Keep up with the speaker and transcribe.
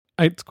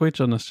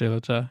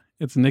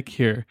It's Nick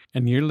here,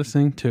 and you're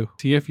listening to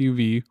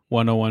CFUV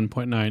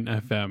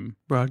 101.9 FM,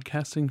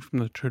 broadcasting from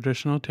the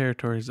traditional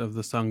territories of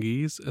the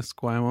Songhees,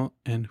 Esquimalt,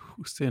 and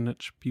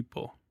Husainich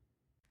people.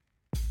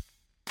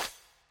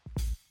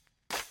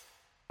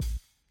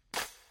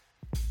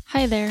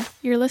 Hi there,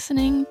 you're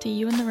listening to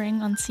You in the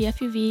Ring on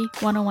CFUV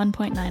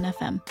 101.9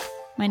 FM.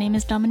 My name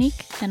is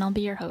Dominique, and I'll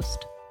be your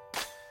host.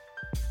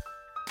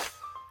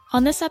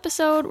 On this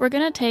episode, we're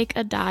going to take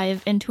a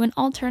dive into an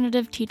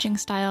alternative teaching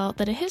style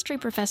that a history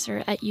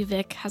professor at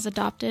UVic has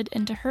adopted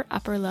into her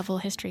upper-level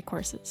history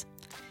courses.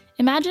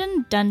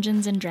 Imagine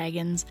Dungeons and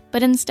Dragons,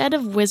 but instead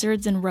of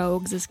wizards and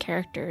rogues as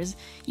characters,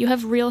 you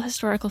have real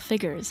historical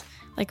figures,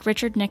 like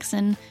Richard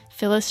Nixon,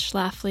 Phyllis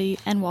Schlafly,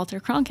 and Walter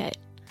Cronkite.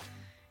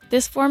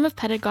 This form of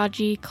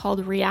pedagogy,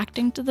 called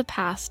reacting to the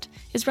past,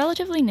 is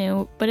relatively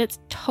new, but it's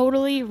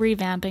totally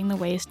revamping the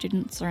way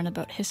students learn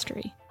about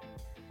history.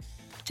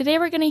 Today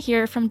we're going to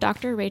hear from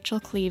Dr. Rachel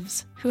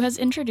Cleves, who has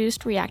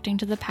introduced reacting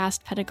to the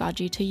past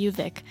pedagogy to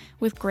UVic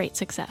with great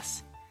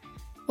success.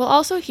 We'll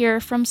also hear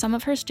from some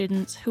of her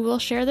students who will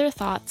share their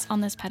thoughts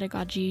on this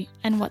pedagogy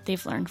and what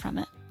they've learned from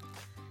it.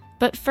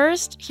 But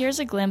first, here's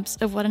a glimpse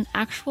of what an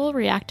actual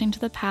reacting to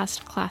the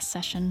past class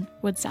session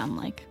would sound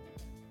like.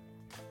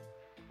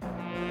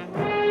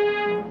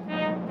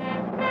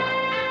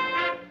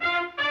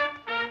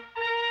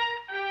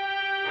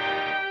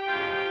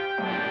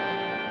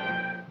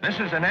 This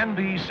is an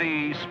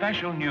NBC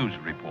special news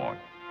report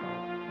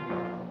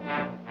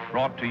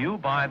brought to you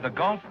by the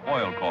Gulf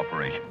Oil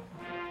Corporation.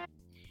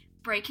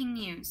 Breaking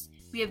news.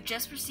 We have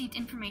just received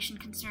information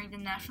concerning the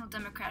National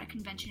Democratic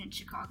Convention in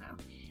Chicago.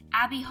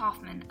 Abbie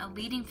Hoffman, a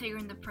leading figure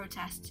in the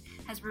protests,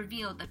 has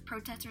revealed that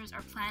protesters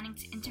are planning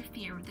to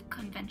interfere with the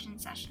convention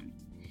session.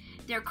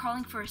 They are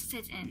calling for a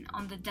sit-in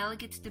on the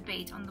delegates'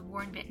 debate on the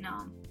war in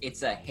Vietnam.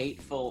 It's a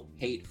hateful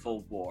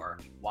war.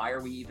 Why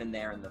are we even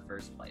there in the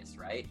first place,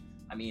 right?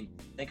 I mean,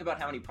 think about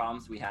how many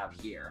problems we have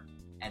here,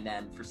 and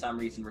then for some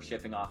reason we're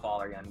shipping off all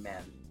our young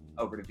men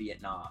over to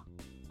Vietnam.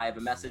 I have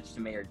a message to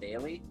Mayor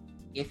Daley.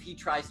 If he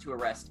tries to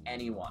arrest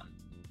anyone,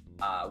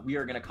 we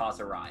are going to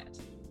cause a riot,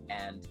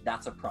 and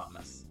that's a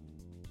promise.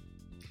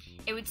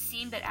 It would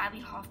seem that Abbie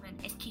Hoffman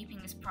is keeping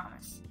this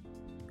promise.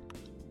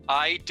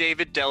 I,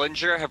 David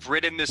Dellinger, have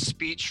written this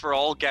speech for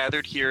all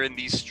gathered here in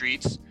these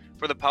streets,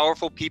 for the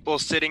powerful people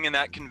sitting in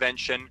that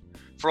convention,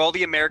 for all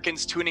the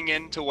Americans tuning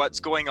in to what's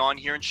going on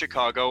here in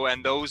Chicago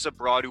and those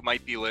abroad who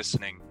might be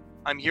listening.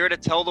 I'm here to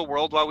tell the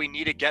world why we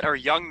need to get our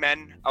young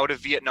men out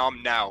of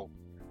Vietnam now.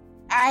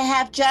 I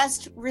have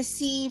just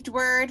received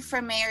word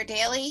from Mayor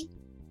Daley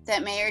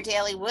that Mayor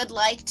Daley would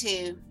like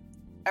to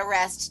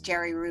arrest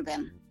Jerry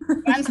Rubin.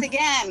 Once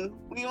again,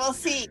 we will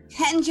see,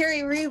 can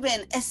Jerry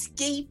Rubin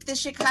escape the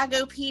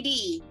Chicago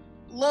PD?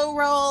 Low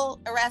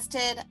roll,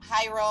 arrested,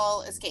 high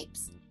roll,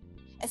 escapes,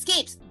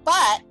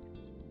 but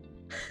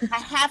I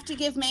have to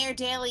give Mayor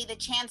Daley the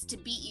chance to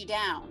beat you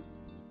down.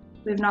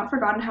 We have not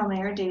forgotten how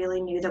Mayor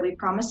Daley knew that we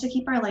promised to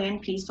keep our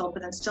land peaceful,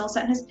 but then still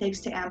sent his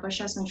pigs to ambush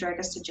us and drag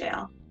us to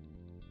jail.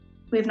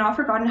 We have not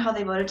forgotten how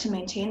they voted to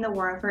maintain the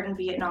war effort in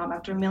Vietnam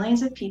after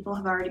millions of people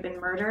have already been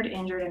murdered,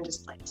 injured, and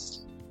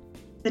displaced.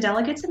 The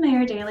delegates of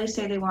Mayor Daley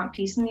say they want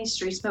peace in these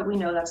streets, but we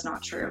know that's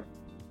not true.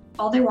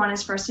 All they want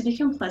is for us to be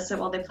complicit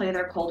while they play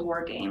their Cold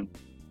War game.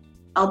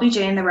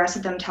 LBJ and the rest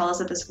of them tell us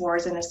that this war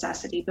is a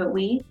necessity, but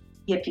we,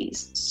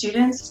 yippies,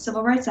 students,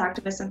 civil rights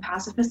activists, and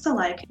pacifists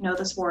alike know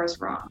this war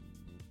is wrong.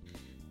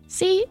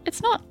 See,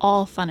 it's not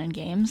all fun and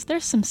games.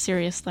 There's some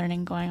serious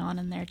learning going on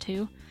in there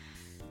too.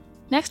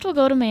 Next, we'll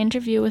go to my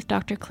interview with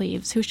Dr.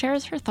 Cleves, who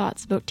shares her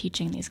thoughts about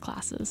teaching these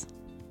classes.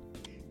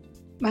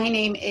 My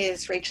name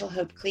is Rachel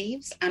Hope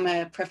Cleves. I'm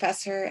a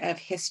professor of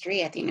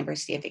history at the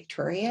University of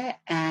Victoria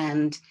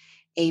and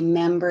a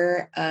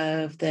member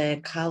of the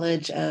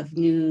College of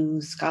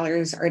New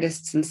Scholars,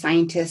 Artists, and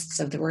Scientists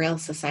of the Royal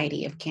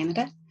Society of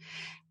Canada.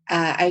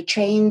 I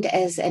trained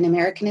as an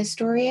American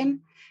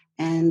historian,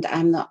 and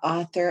I'm the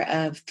author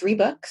of 3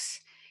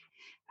 books.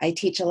 I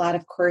teach a lot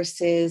of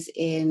courses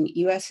in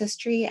U.S.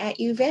 history at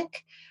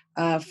UVic,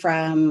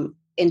 from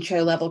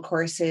intro-level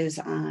courses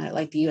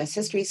like the U.S.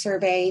 History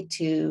Survey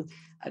to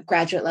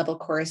graduate-level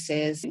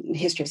courses in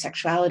history of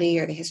sexuality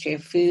or the history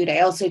of food. I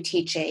also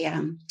teach a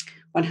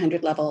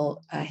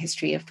 100-level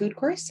history of food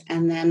course,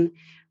 and then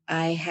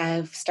I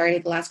have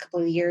started the last couple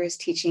of years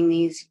teaching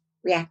these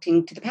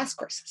reacting to the past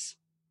courses.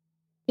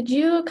 Could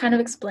you kind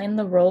of explain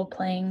the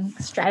role-playing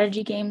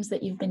strategy games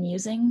that you've been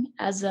using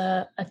as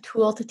a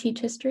tool to teach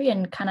history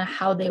and kind of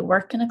how they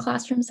work in a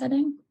classroom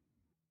setting?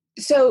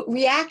 So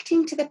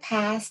reacting to the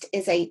past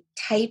is a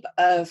type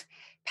of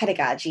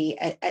pedagogy,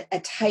 a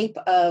type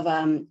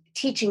of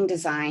teaching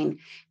design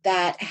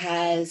that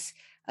has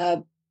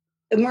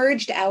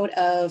emerged out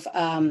of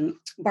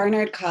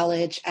Barnard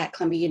College at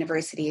Columbia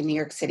University in New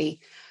York City.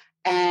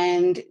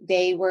 And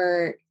they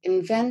were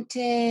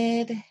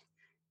invented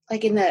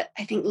like in the,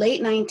 I think,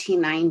 late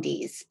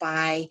 1990s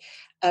by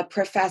a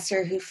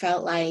professor who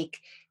felt like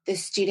the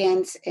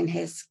students in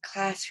his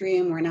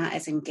classroom were not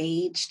as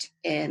engaged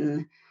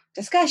in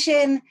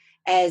discussion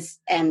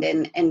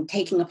and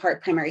taking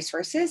apart primary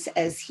sources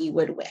as he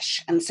would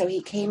wish. And so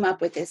he came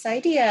up with this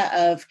idea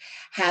of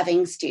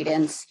having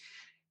students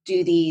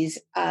do these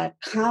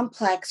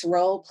complex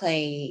role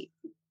play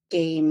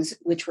games,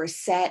 which were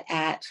set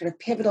at sort of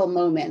pivotal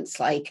moments,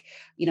 like,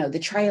 the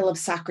trial of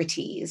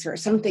Socrates or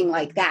something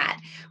like that,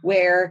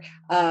 where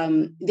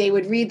they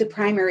would read the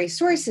primary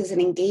sources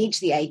and engage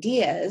the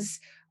ideas,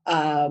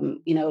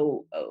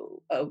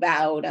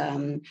 about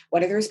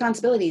what are the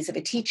responsibilities of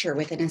a teacher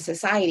within a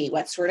society,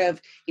 what sort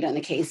of, in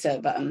the case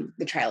of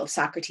the trial of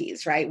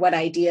Socrates, right, what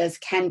ideas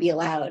can be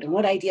allowed and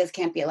what ideas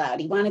can't be allowed.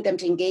 He wanted them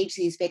to engage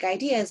these big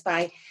ideas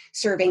by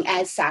serving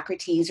as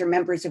Socrates or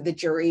members of the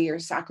jury or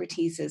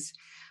Socrates's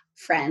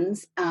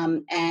friends.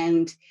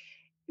 And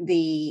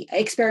the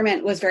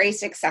experiment was very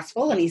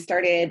successful, and he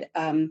started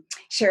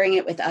sharing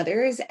it with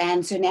others.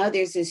 And so now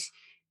there's this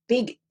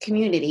big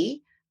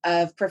community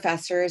of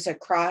professors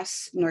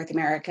across North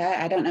America.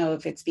 I don't know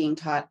if it's being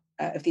taught,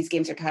 if these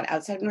games are taught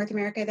outside of North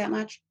America that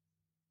much,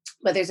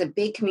 but there's a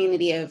big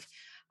community of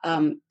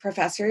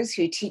professors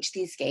who teach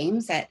these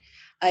games at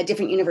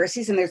different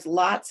universities, and there's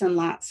lots and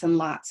lots and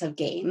lots of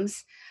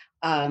games.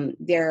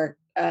 There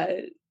are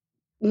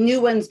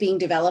new ones being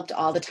developed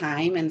all the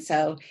time, and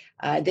so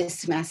this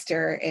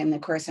semester in the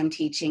course I'm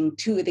teaching,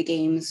 2 of the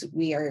games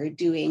we are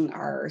doing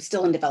are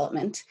still in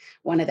development.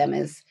 One of them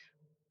is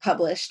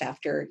published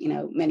after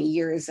many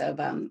years of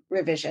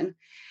revision,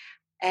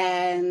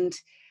 and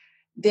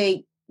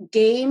the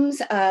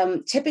games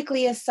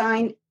typically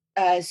assign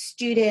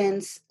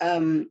students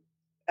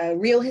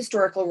real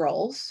historical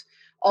roles,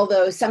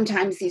 although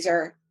sometimes these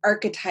are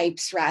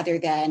archetypes rather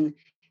than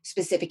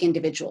specific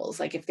individuals.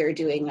 Like if they're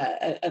doing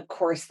a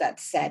course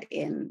that's set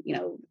in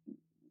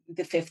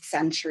the 5th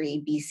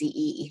century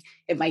BCE,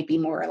 it might be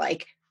more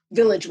like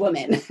village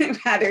woman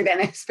rather than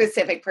a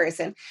specific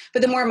person.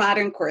 But the more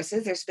modern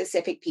courses, they're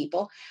specific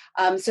people.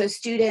 So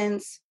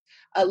students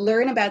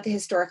learn about the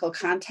historical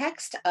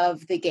context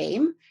of the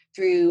game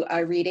through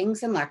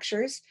readings and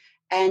lectures,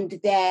 and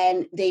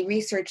then they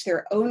research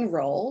their own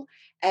role,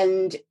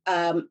 and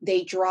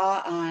they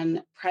draw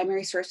on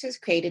primary sources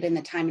created in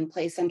the time and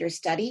place under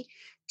study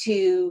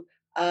to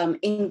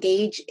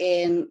engage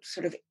in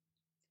sort of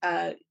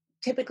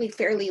typically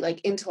fairly like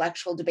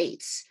intellectual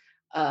debates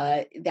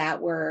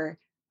that were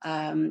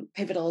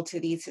pivotal to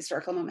these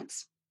historical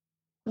moments.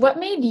 What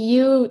made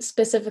you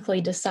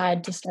specifically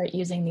decide to start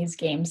using these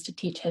games to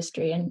teach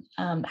history, and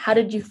how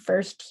did you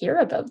first hear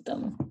about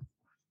them? I'm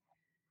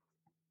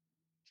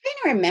trying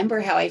to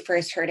remember how I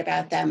first heard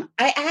about them.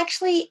 I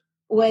actually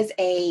was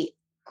a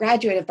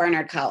graduate of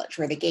Barnard College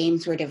where the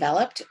games were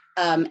developed,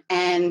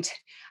 and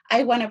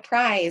I won a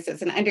prize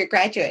as an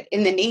undergraduate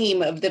in the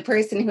name of the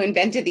person who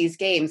invented these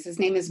games. His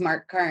name is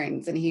Mark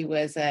Carnes, and he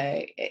was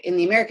in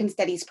the American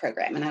Studies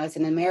program, and I was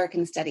an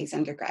American Studies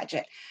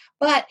undergraduate.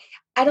 But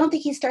I don't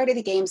think he started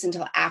the games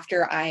until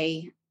after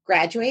I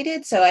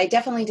graduated, so I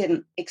definitely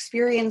didn't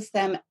experience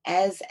them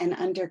as an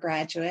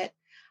undergraduate.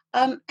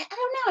 I don't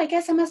know, I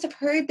guess I must have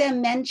heard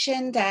them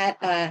mentioned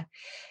at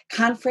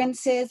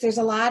conferences. There's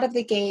a lot of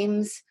the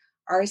games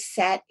are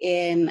set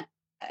in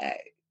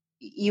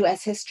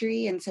U.S.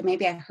 history, and so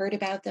maybe I heard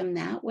about them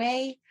that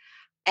way.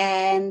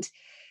 And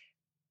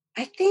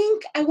I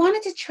think I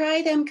wanted to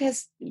try them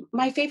because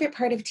my favorite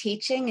part of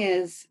teaching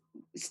is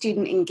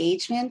student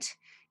engagement.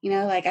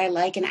 Like I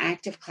like an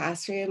active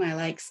classroom.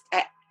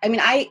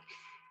 I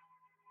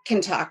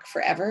can talk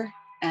forever,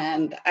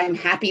 and I'm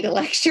happy to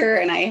lecture,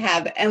 and I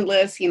have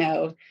endless,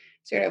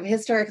 sort of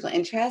historical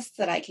interests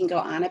that I can go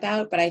on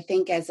about. But I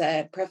think as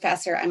a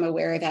professor, I'm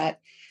aware that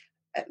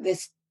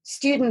this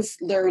students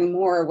learn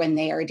more when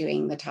they are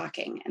doing the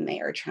talking and they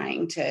are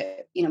trying to,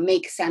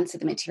 make sense of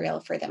the material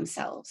for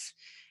themselves.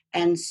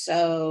 And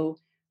so,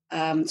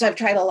 I've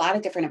tried a lot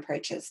of different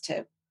approaches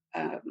to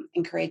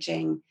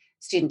encouraging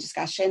student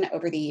discussion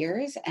over the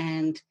years.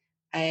 And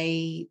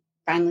I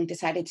finally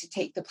decided to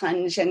take the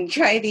plunge and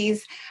try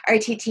these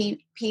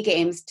RTTP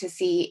games to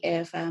see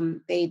if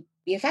they'd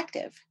be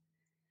effective.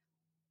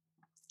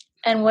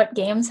 And what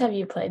games have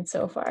you played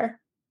so far?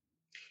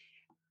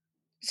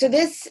 So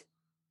this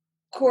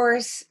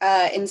course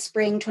in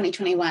spring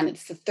 2021,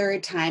 it's the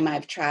 3rd time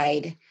I've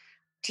tried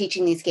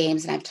teaching these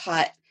games, and I've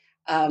taught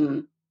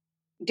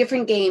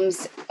different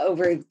games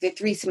over the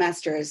 3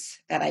 semesters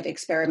that I've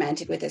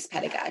experimented with this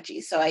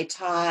pedagogy. So I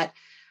taught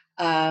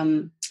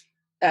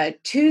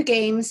 2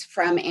 games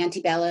from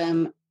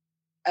antebellum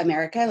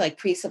America, like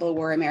pre-Civil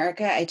War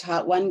America. I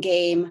taught 1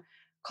 game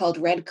called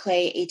Red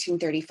Clay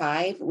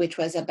 1835, which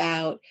was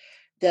about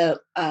the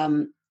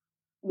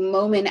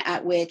moment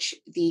at which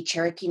the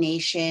Cherokee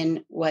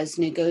Nation was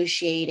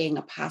negotiating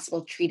a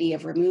possible treaty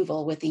of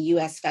removal with the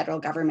U.S. federal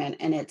government.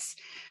 And it's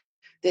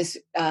this,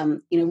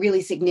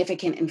 really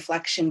significant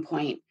inflection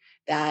point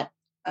that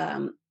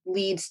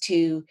leads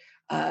to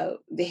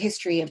the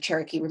history of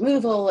Cherokee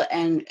removal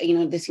and,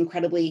 this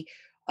incredibly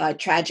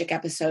tragic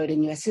episode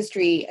in U.S.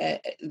 history,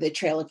 the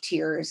Trail of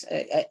Tears,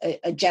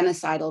 a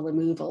genocidal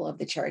removal of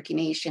the Cherokee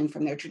Nation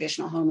from their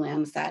traditional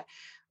homelands that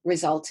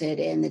resulted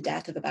in the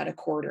death of about a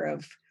quarter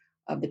of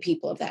the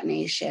people of that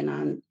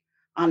nation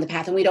on the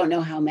path, and we don't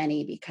know how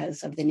many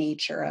because of the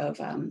nature of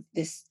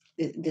this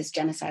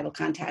genocidal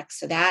context.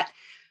 So that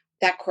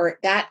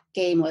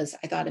game was,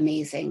 I thought,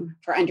 amazing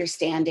for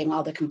understanding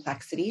all the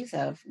complexities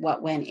of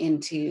what went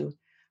into,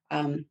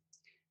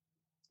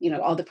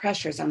 all the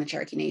pressures on the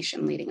Cherokee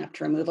Nation leading up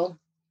to removal.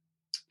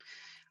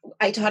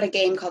 I taught a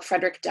game called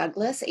Frederick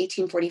Douglass,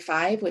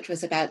 1845, which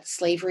was about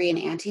slavery and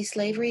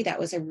anti-slavery. That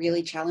was a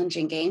really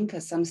challenging game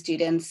because some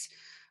students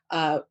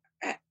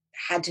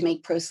had to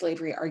make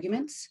pro-slavery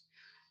arguments.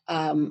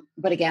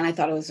 But again, I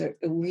thought it was a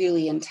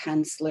really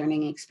intense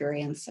learning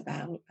experience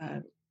about,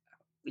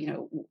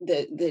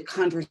 the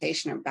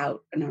conversation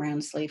about and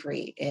around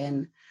slavery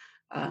in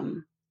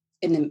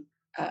the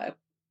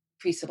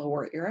pre-Civil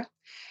War era.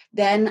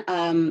 Then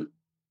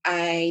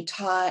I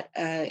taught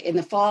in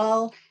the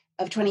fall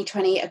of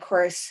 2020 a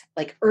course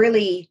like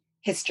early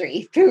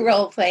history through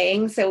role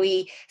playing. So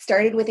we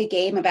started with a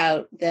game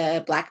about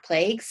the Black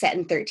Plague set in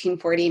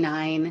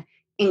 1349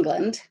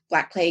 England.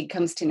 Black Plague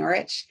comes to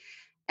Norwich.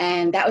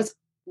 And that was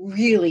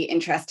really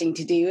interesting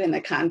to do in the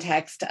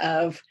context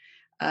of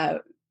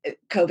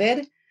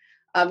COVID,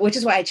 which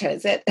is why I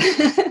chose it.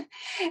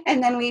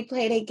 And then we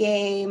played a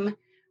game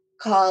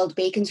called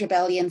Bacon's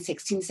Rebellion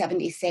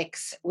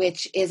 1676,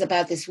 which is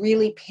about this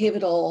really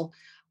pivotal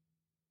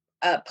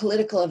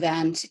political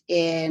event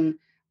in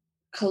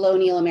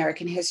colonial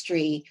American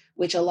history,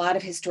 which a lot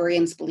of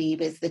historians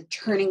believe is the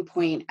turning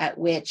point at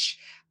which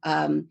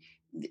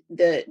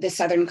the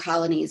southern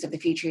colonies of the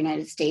future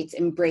United States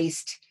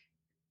embraced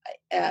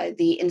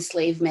the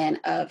enslavement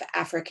of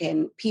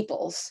African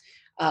peoples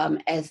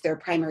as their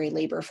primary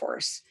labor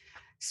force.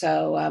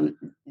 So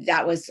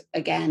that was,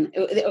 again,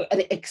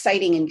 an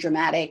exciting and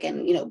dramatic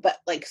and, but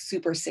like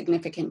super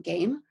significant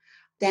game.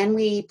 Then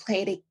we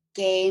played a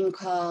game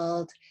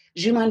called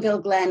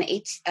Jumonville Glen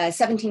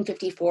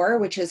 1754,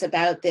 which is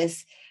about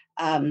this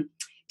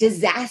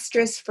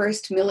disastrous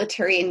first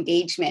military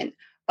engagement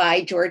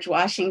by George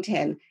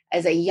Washington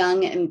as a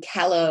young and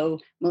callow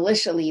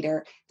militia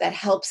leader that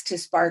helps to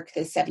spark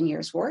the 7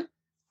 Years' War.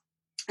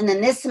 And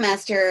then this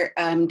semester,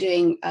 I'm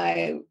doing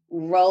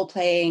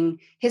role-playing,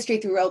 history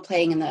through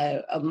role-playing in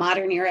the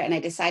modern era, and I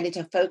decided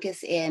to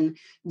focus in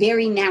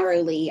very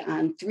narrowly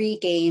on 3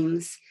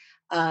 games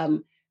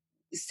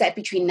set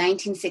between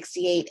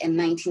 1968 and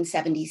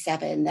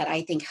 1977 that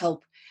I think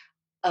help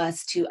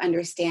us to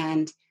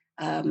understand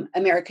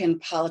American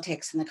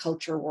politics and the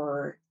culture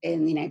war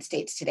in the United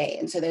States today.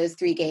 And so those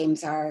 3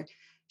 games are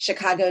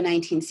Chicago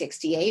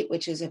 1968,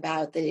 which is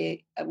about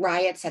the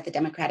riots at the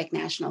Democratic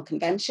National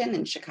Convention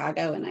in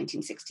Chicago in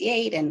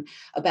 1968, and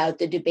about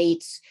the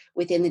debates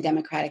within the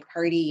Democratic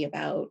Party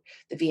about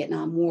the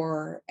Vietnam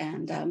War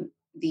and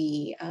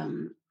the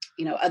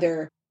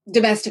other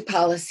domestic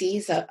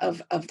policies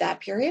of that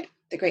period,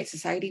 the Great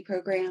Society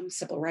program,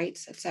 civil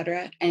rights, et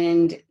cetera.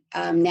 And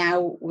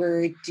now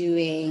we're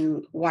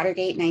doing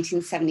Watergate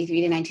 1973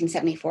 to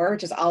 1974,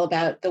 which is all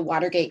about the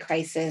Watergate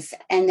crisis.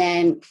 And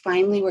then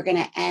finally, we're going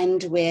to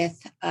end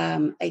with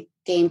a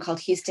game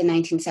called Houston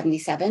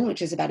 1977,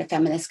 which is about a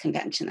feminist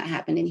convention that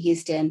happened in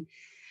Houston,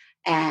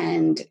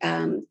 and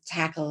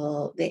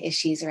tackle the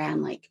issues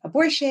around like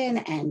abortion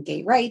and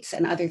gay rights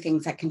and other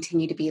things that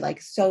continue to be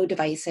like so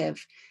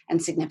divisive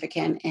and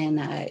significant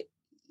in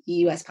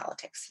U.S.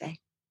 politics today.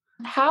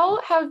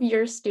 How have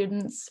your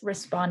students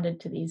responded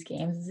to these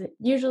games? Is it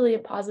usually a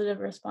positive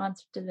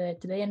response? Do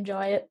they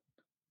enjoy it?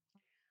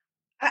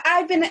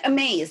 I've been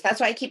amazed. That's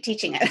why I keep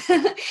teaching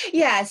it.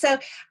 Yeah. So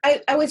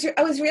I was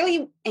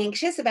really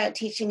anxious about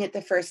teaching it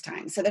the first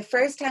time. So the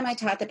first time I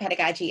taught the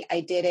pedagogy, I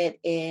did it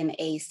in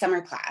a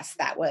summer class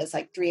that was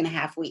like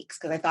 3.5 weeks,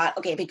 because I thought,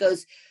 okay, if it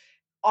goes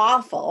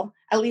awful,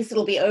 at least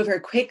it'll be over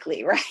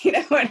quickly, right?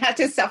 I won't have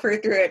to suffer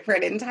through it for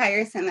an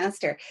entire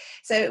semester.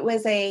 So it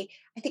was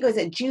I think it was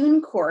a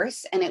June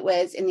course, and it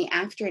was in the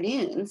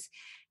afternoons,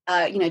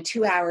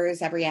 2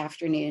 hours every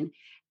afternoon.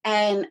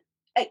 And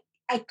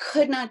I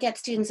could not get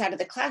students out of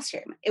the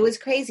classroom. It was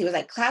crazy. It was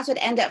like class would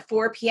end at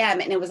 4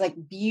 p.m. and it was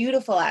like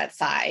beautiful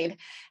outside.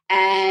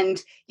 And,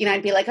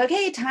 I'd be like,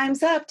 okay,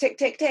 time's up, tick,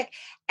 tick, tick.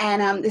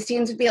 And the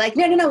students would be like,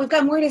 no, we've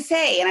got more to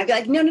say. And I'd be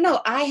like,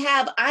 no, I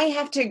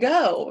have to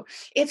go.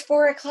 It's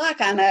 4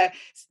 o'clock on a,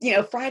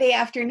 Friday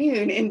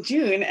afternoon in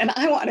June, and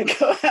I want to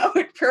go out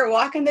for a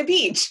walk on the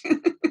beach.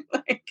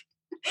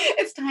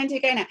 It's time to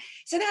go now.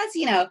 So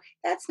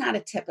that's not a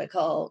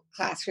typical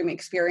classroom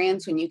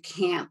experience when you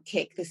can't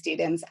kick the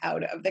students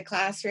out of the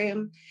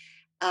classroom.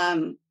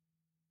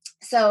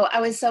 So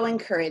I was so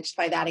encouraged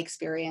by that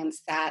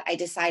experience that I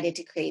decided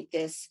to create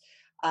this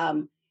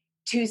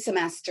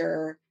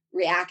 2-semester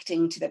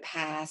reacting to the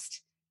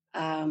past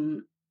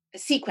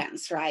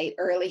sequence, right?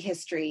 Early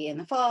history in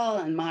the fall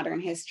and modern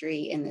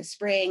history in the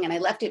spring. And I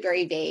left it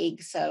very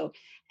vague, so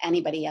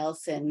anybody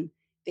else in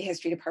the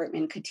history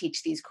department could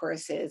teach these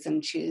courses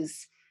and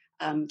choose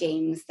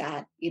games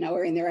that,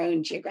 are in their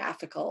own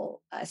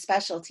geographical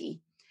specialty.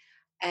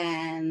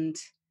 And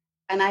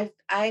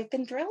I've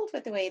been thrilled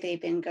with the way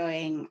they've been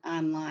going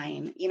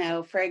online.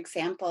 For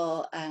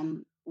example,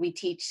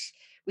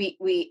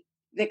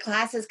 the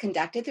class is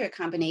conducted through a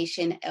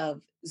combination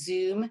of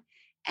Zoom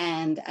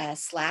and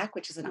Slack,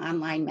 which is an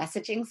online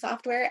messaging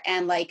software.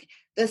 And like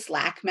the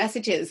Slack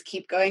messages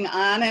keep going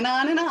on and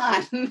on and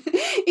on,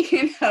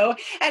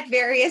 at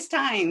various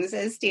times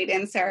as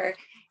students are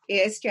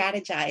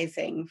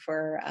strategizing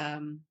for,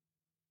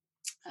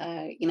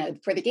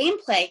 for the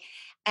gameplay.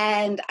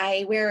 And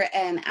I wear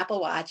an Apple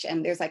Watch,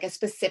 and there's like a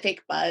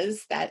specific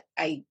buzz that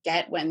I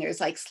get when there's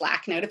like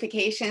Slack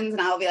notifications,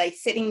 and I'll be like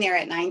sitting there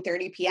at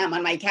 9:30 p.m.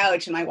 on my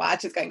couch, and my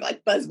watch is going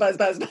like buzz, buzz,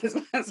 buzz, buzz,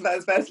 buzz,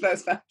 buzz, buzz,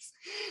 buzz, buzz.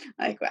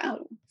 Like,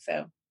 wow.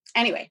 So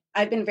anyway,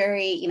 I've been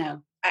very,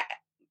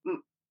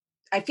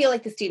 I feel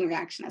like the student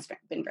reaction has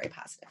been very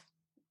positive.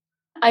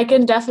 I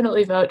can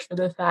definitely vouch for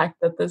the fact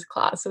that this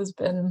class has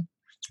been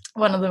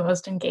one of the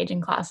most engaging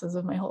classes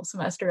of my whole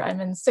semester.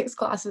 I'm in 6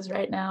 classes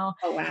right now.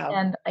 Oh, wow.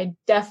 And I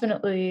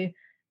definitely,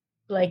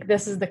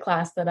 this is the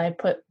class that I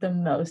put the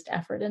most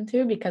effort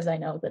into, because I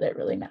know that it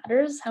really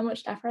matters how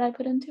much effort I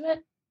put into it.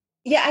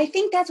 Yeah, I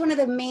think that's one of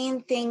the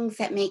main things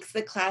that makes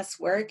the class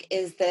work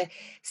is the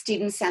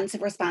students' sense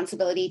of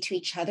responsibility to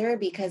each other,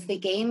 because the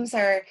games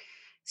are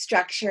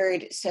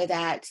structured so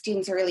that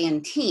students are really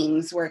in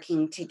teams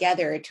working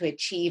together to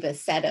achieve a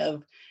set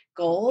of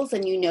goals.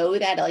 And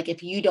that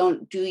if you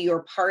don't do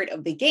your part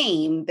of the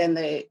game,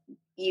 then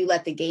you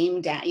let the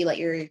game down, you let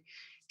your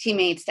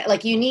teammates down.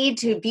 You need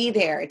to be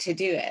there to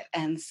do it.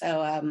 And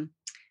so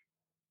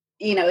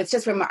it's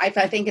just I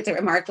think it's a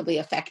remarkably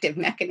effective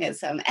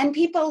mechanism. And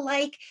people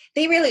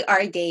they really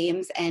are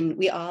games, and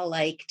we all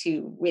like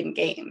to win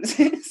games.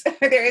 So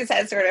there is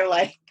that sort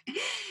of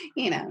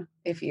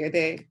if you're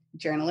the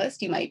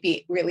journalist, you might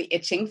be really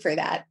itching for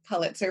that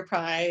Pulitzer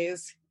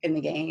Prize in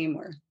the game.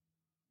 Or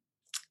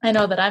I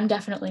know that I'm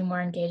definitely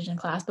more engaged in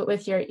class, but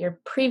with your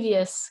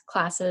previous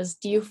classes,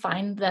 do you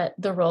find that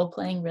the role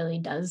playing really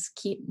does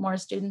keep more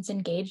students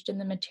engaged in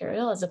the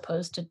material as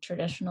opposed to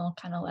traditional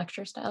kind of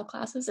lecture style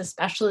classes,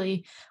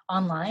 especially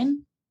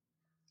online?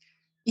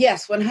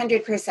 Yes,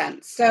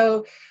 100%.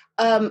 So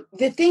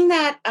the thing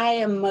that I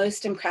am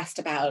most impressed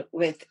about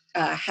with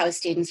how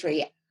students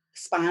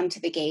respond to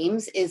the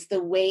games is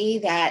the way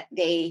that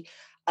they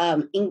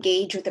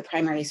engage with the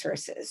primary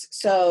sources.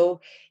 So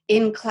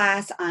in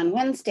class on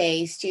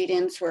Wednesday,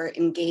 students were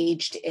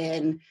engaged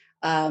in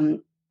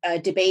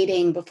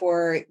debating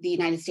before the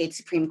United States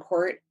Supreme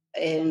Court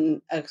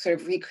in a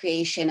sort of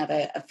recreation of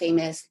a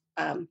famous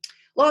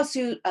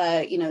lawsuit,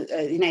 the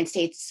United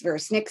States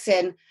versus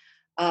Nixon,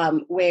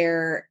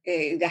 where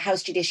the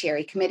House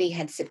Judiciary Committee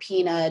had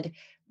subpoenaed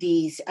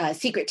these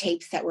secret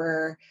tapes that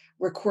were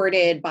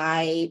recorded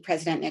by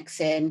President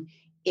Nixon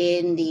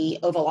in the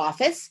Oval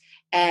Office.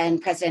 And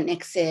President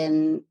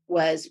Nixon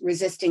was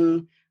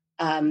resisting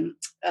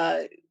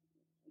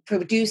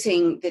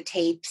producing the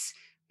tapes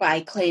by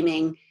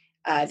claiming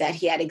that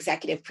he had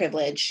executive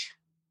privilege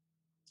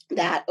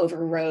that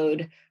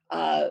overrode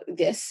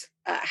this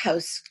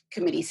House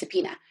committee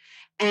subpoena.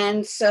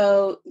 And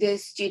so the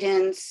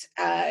students,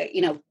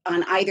 on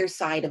either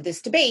side of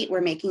this debate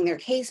were making their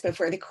case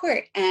before the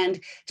court.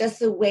 And just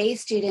the way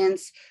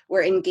students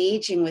were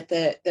engaging with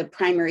the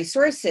primary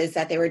sources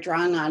that they were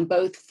drawing on,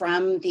 both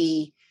from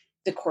the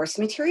course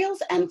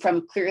materials and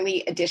from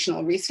clearly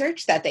additional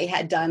research that they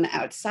had done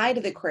outside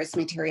of the course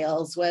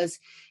materials, was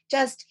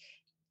just,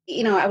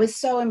 I was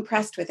so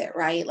impressed with it,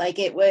 right?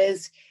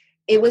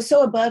 It was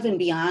so above and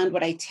beyond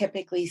what I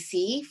typically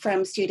see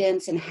from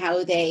students and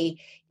how they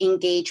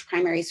engage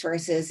primary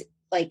sources.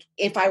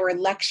 If I were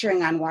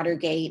lecturing on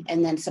Watergate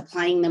and then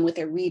supplying them with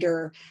a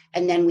reader,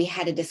 and then we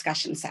had a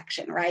discussion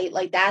section, right?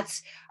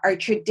 That's our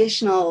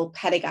traditional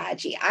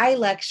pedagogy. I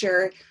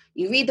lecture,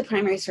 you read the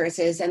primary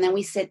sources, and then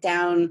we sit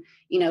down,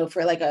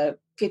 for a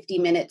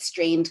 50-minute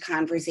strained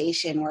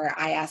conversation where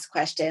I ask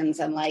questions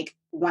and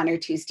 1 or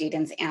 2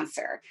 students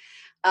answer.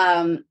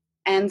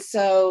 And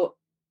so,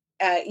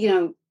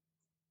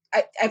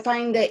 I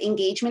find that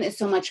engagement is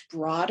so much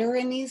broader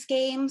in these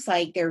games.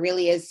 There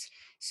really is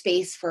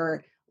space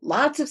for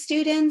lots of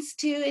students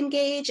to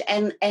engage.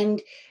 And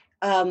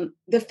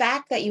the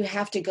fact that you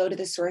have to go to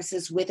the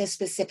sources with a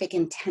specific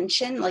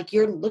intention,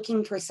 you're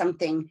looking for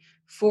something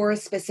for a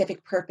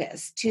specific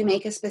purpose to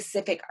make a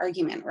specific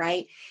argument,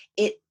 right?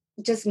 It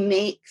just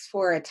makes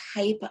for a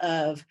type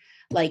of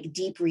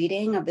deep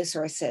reading of the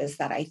sources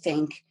that I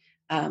think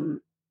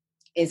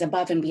is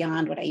above and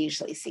beyond what I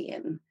usually see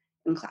in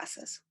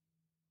classes.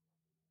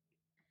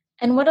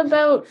 And what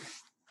about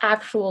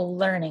actual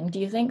learning? Do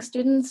you think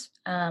students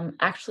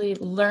actually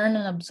learn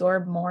and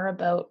absorb more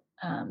about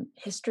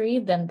history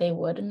than they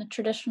would in a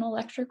traditional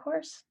lecture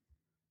course?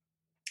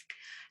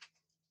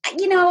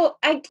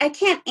 I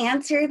can't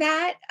answer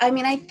that.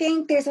 I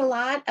think there's a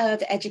lot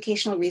of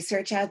educational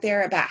research out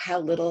there about how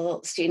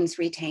little students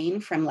retain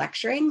from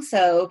lecturing.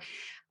 So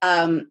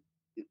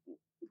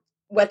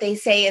what they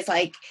say is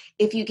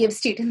if you give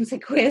students a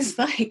quiz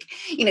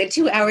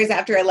 2 hours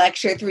after a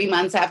lecture, 3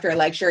 months after a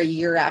lecture, a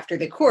year after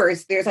the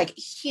course, there's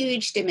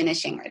huge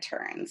diminishing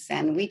returns.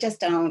 And we just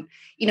don't,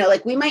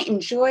 we might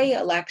enjoy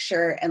a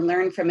lecture and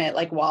learn from it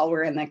while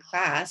we're in the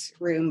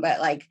classroom,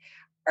 but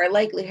our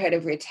likelihood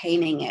of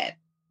retaining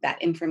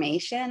that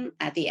information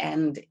at the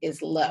end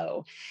is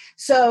low.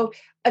 So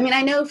I mean,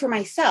 I know for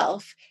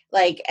myself,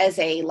 like as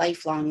a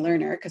lifelong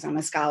learner, because I'm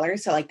a scholar,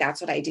 so like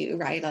that's what I do,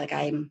 right? Like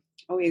I'm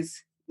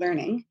always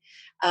learning.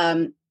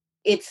 Um,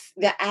 it's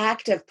the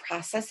act of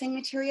processing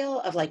material,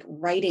 of like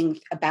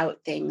writing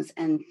about things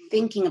and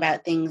thinking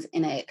about things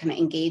in a kind of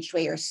engaged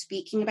way, or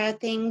speaking about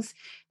things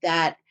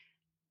that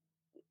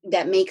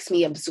makes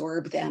me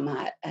absorb them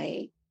at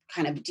a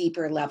kind of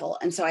deeper level.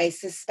 And so I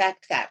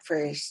suspect that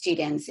for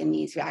students in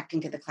these reacting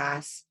to the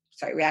past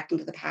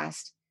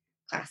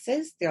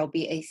classes, there'll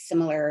be a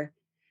similar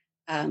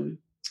um,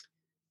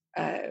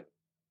 uh,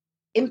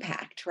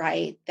 impact,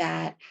 right?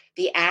 That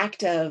the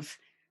act of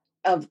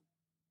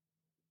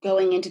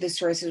going into the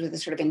sources with a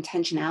sort of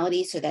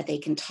intentionality, so that they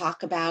can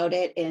talk about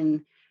it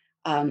and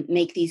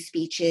make these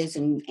speeches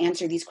and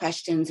answer these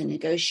questions and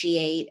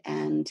negotiate,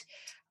 and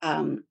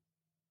um,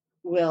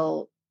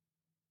 will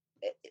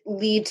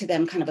lead to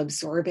them kind of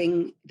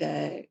absorbing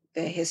the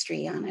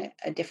history on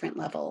a different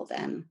level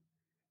than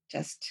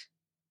just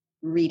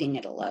reading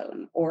it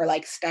alone, or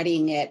like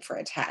studying it for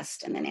a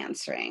test and then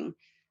answering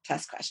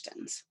test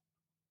questions.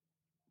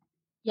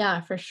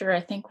 Yeah, for sure.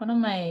 I think one of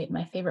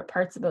my favorite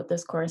parts about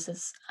this course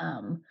is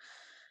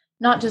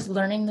not just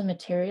learning the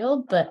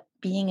material, but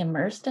being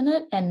immersed in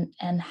it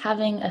and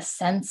having a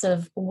sense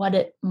of what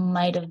it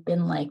might have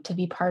been like to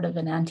be part of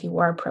an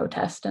anti-war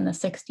protest in the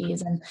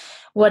 60s, and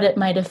what it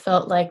might have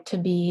felt like to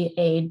be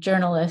a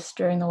journalist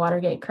during the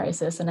Watergate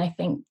crisis. And I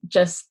think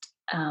just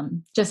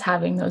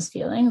having those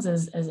feelings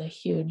is a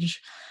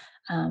huge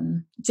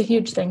it's a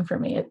huge thing for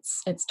me.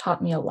 It's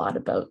taught me a lot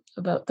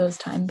about those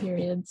time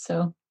periods.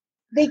 So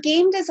The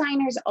game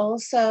designers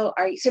also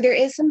are, so there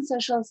is some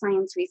social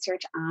science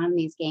research on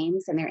these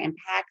games and their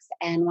impacts.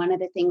 And one of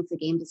the things the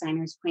game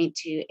designers point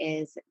to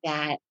is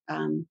that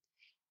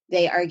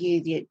they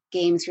argue that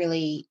games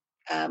really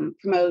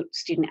promote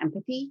student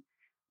empathy,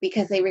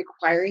 because they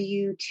require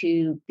you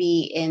to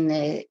be in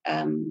the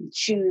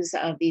shoes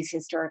of these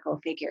historical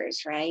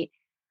figures, right?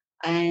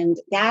 And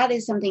that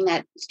is something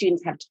that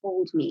students have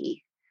told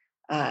me,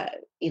 uh,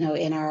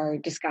 in our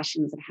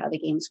discussions of how the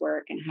games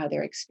work and how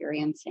they're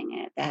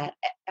experiencing it,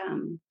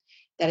 um,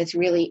 that it's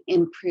really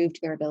improved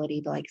their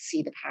ability to like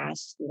see the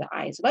past through the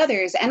eyes of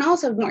others, and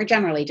also more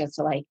generally just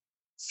to like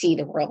see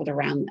the world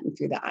around them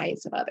through the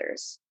eyes of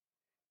others.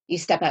 You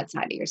step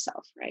outside of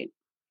yourself, right?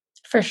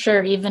 for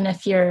sure, even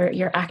if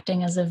you're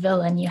acting as a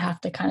villain, you have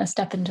to kind of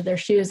step into their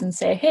shoes and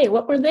say, hey,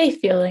 what were they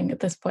feeling at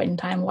this point in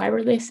time? Why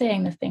were they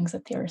saying the things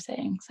that they were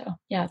saying? So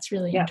yeah, it's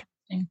really Yeah.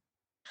 interesting.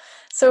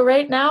 So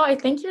right now, I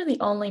think you're the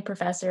only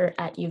professor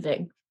at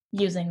UVig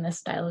using this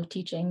style of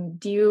teaching.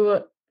 Do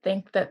you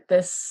think that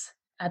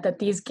that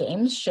these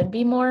games should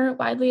be more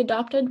widely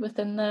adopted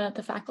within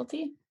the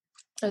faculty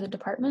or the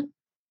department?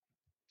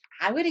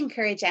 I would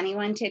encourage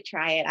anyone to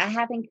try it.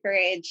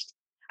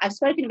 I've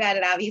spoken about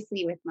it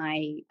obviously with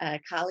my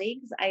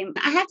colleagues. I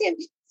have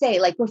to say,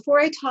 like before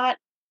I taught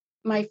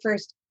my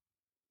first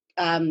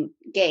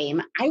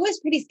game, I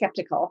was pretty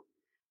skeptical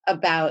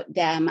about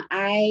them.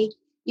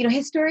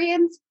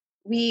 Historians,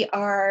 we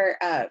are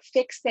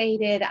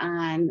fixated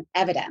on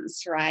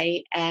evidence,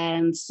 right?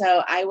 And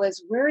so I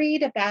was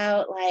worried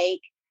about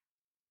like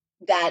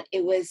that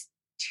it was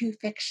too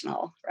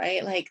fictional,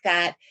 right? Like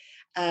that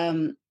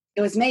it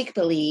was make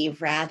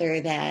believe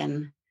rather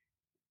than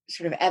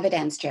sort of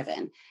evidence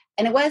driven.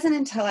 And it wasn't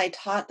until I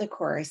taught the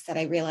course that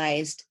I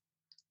realized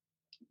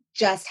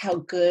just how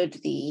good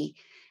the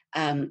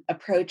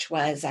approach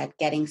was at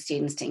getting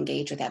students to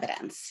engage with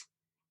evidence.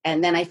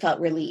 And then I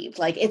felt relieved.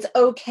 Like it's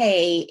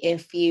okay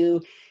if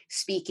you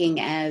speaking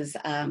as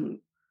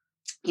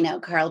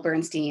Carl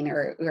Bernstein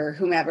or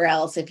whomever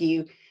else, if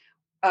you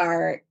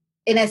are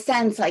in a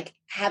sense like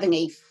having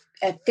a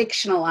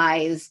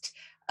fictionalized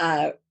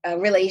a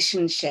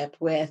relationship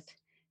with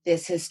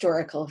this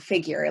historical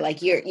figure,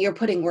 like you're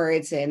putting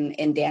words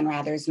in Dan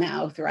Rather's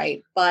mouth,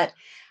 right? But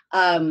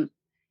but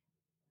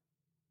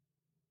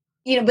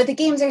the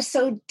games are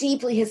so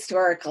deeply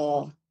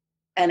historical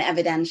and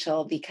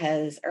evidentiary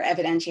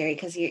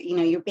because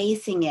you're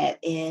basing it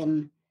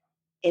in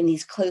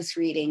these close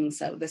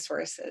readings of the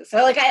sources.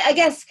 So like I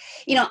guess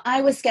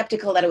I was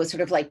skeptical that it was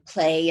sort of like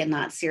play and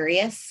not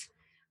serious,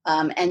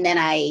 and then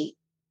I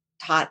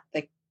taught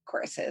the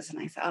courses and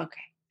I thought,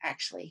 okay,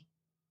 actually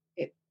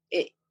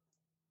it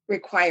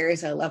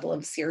requires a level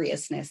of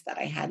seriousness that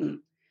I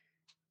hadn't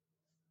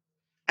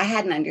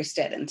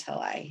understood until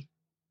I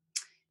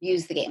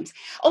used the games.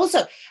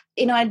 Also,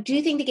 I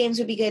do think the games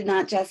would be good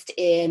not just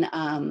in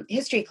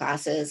history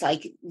classes.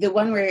 Like the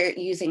one we're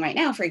using right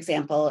now, for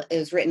example,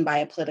 is written by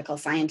a political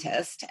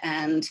scientist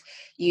and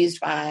used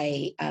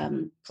by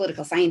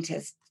political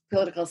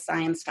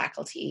science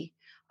faculty.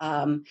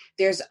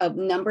 There's a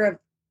number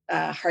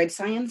of hard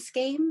science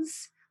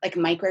games, like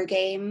micro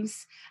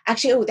games.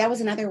 Actually, that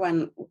was another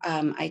one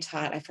I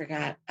taught. I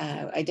forgot.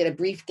 I did a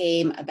brief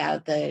game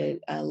about the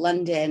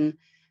London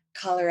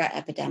cholera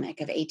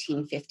epidemic of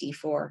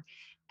 1854.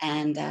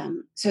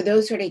 And so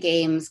those sort of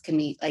games can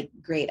be like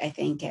great, I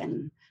think,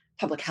 in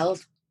public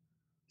health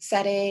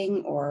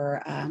setting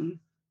or,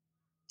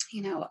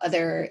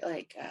 other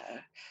like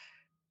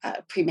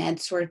pre-med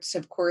sorts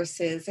of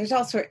courses. There's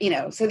all sort,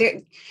 so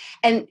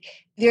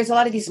there's a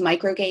lot of these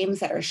micro games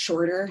that are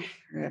shorter,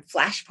 or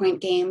flashpoint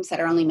games that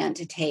are only meant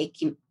to take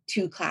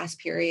 2 class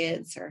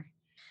periods. Or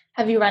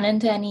have you run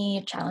into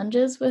any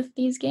challenges with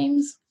these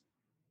games?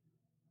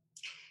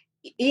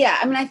 Yeah,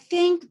 I mean, I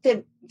think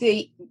that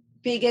the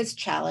biggest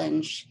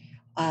challenge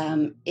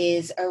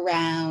is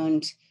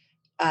around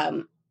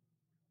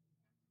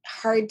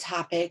hard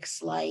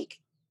topics like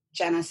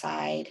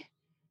genocide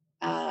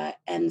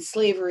and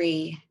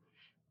slavery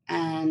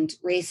and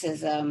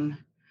racism,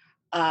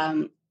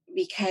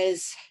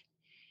 because,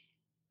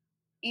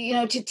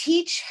 to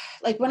teach,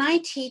 like when I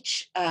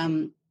teach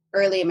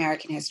early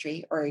American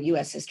history or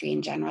U.S. history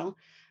in general,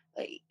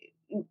 like,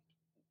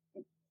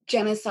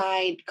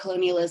 genocide,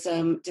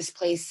 colonialism,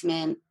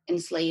 displacement,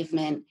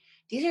 enslavement,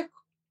 these are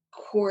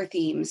core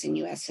themes in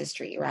U.S.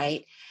 history,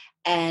 right?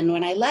 And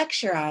when I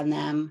lecture on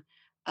them,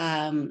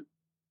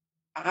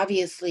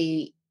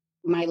 obviously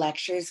my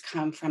lectures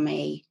come from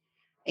a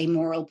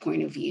moral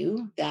point of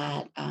view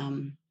that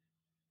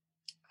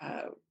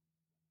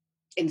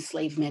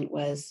enslavement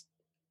was,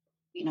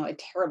 a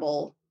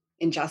terrible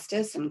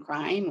injustice and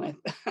crime with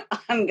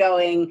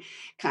ongoing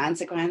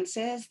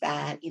consequences,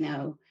 that,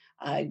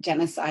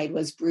 genocide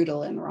was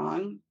brutal and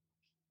wrong.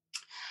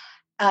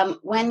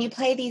 When you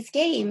play these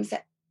games,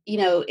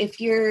 if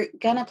you're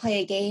going to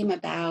play a game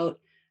about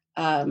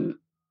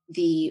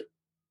the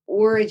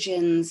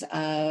origins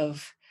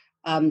of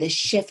the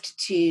shift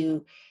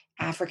to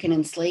African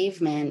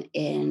enslavement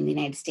in the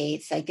United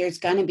States, like there's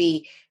going to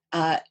be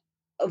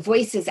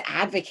voices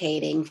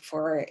advocating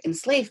for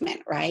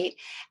enslavement, right?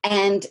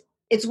 And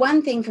it's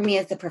one thing for me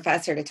as the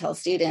professor to tell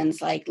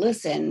students, like,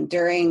 listen,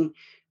 during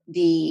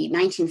the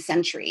 19th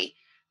century,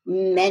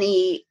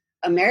 many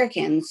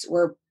Americans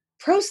were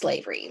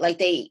pro-slavery. Like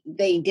they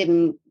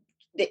didn't,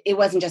 it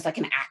wasn't just like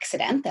an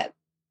accident that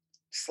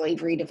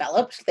slavery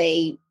developed.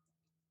 They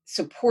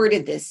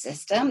supported this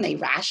system. They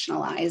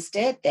rationalized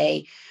it.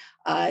 They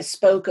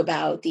spoke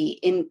about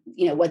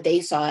what they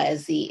saw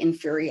as the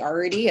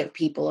inferiority of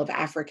people of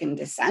African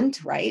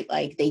descent, right?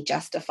 Like they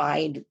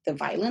justified the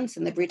violence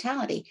and the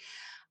brutality.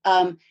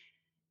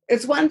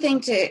 It's one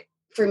thing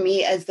for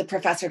me as the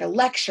professor to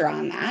lecture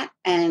on that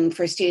and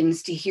for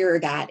students to hear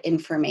that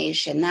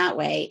information that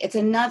way. It's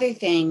another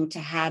thing to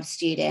have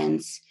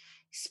students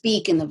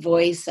speak in the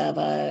voice of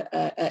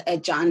a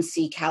John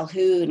C.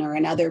 Calhoun or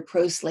another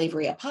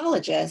pro-slavery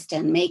apologist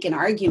and make an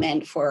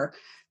argument for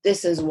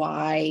this is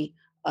why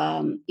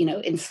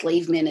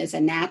enslavement is a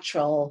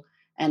natural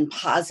and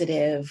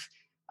positive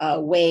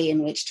way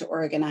in which to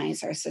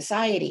organize our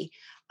society.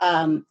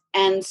 And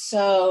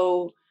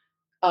so,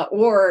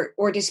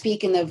 or to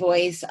speak in the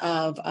voice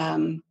of,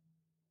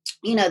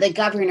 the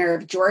governor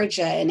of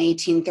Georgia in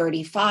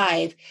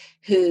 1835,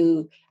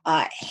 who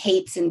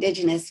hates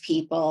indigenous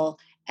people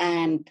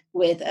and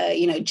with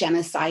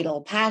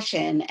genocidal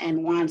passion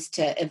and wants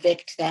to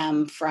evict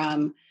them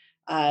from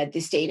the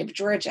state of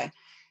Georgia.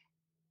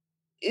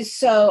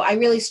 So I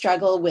really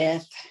struggle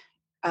with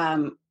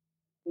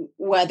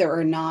whether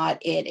or not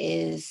it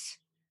is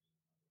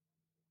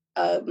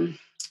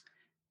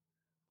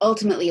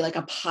ultimately like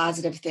a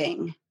positive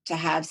thing to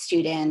have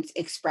students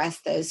express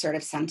those sort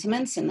of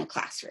sentiments in the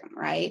classroom,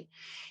 right?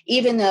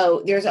 Even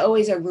though there's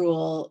always a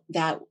rule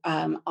that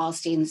all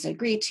students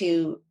agree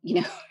to,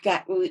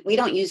 that we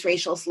don't use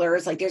racial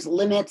slurs. Like there's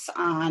limits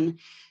on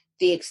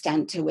the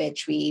extent to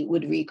which we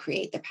would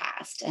recreate the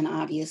past. And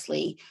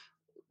obviously,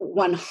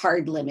 one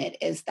hard limit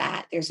is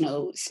that there's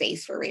no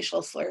space for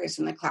racial slurs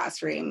in the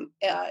classroom.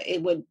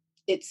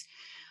 It's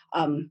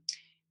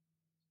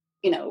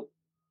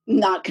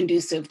not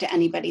conducive to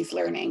anybody's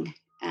learning.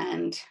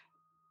 And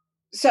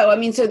so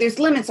there's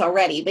limits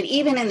already, but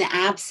even in the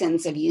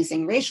absence of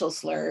using racial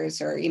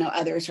slurs or,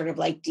 other sort of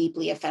like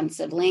deeply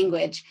offensive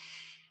language,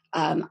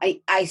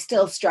 I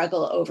still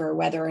struggle over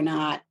whether or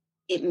not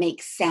it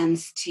makes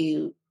sense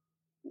to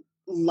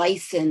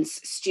license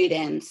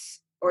students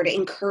or to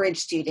encourage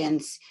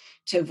students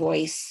to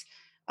voice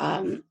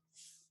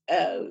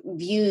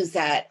views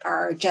that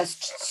are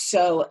just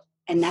so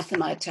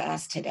anathema to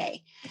us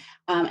today.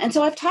 And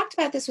so I've talked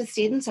about this with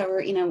students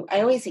over,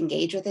 I always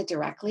engage with it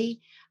directly.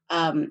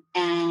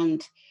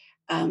 And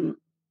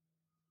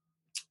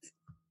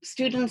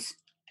students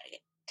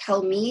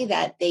tell me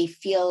that they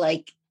feel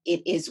like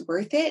it is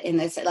worth it and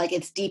this, like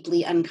it's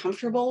deeply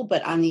uncomfortable,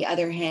 but on the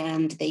other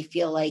hand, they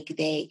feel like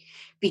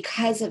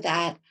because of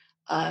that,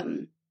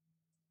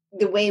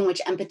 the way in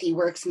which empathy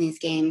works in these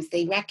games,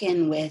 they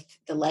reckon with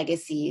the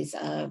legacies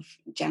of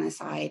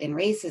genocide and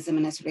racism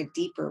in a sort of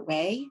deeper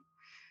way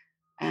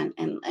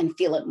and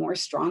feel it more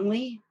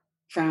strongly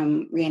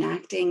from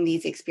reenacting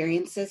these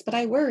experiences. But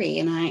I worry,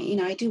 and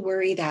I do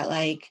worry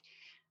that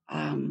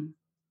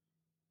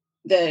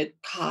the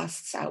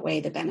costs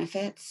outweigh the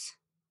benefits.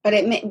 But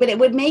it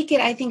would make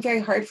it, I think, very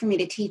hard for me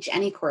to teach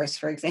any course,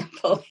 for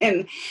example,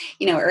 in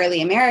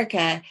early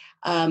America,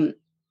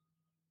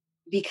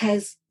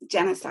 because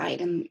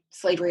genocide and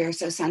slavery are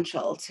so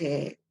central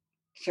to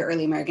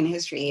early American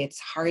history. It's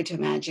hard to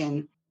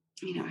imagine,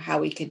 how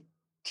we could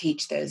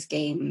teach those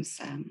games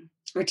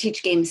or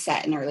teach games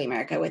set in early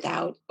America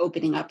without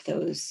opening up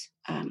those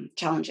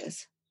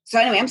challenges. So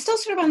anyway, I'm still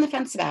sort of on the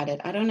fence about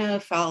it. I don't know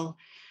if I'll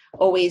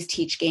always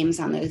teach games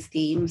on those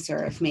themes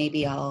or if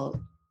maybe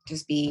I'll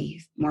just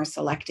be more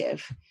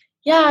selective.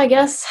 Yeah, I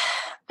guess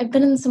I've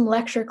been in some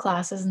lecture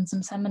classes and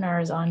some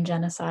seminars on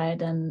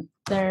genocide, and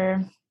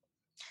they're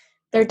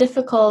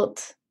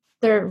difficult.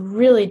 They're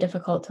really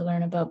difficult to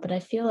learn about, but I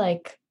feel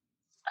like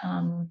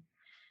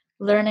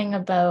learning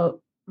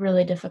about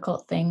really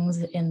difficult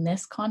things in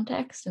this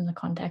context, in the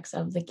context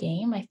of the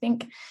game, I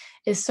think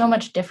is so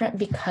much different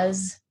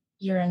because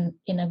you're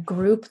in a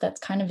group that's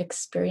kind of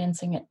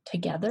experiencing it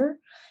together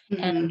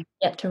and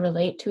get to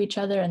relate to each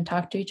other and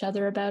talk to each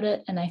other about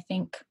it. And I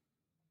think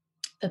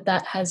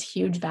that has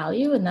huge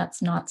value, and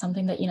that's not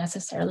something that you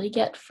necessarily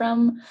get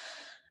from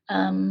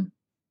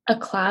a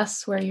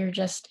class where you're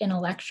just in a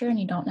lecture and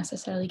you don't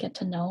necessarily get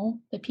to know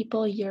the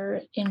people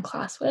you're in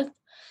class with.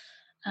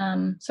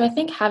 So I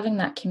think having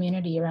that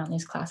community around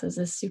these classes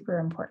is super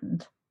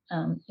important,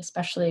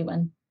 especially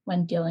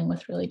when dealing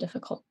with really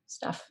difficult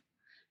stuff.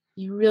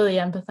 You really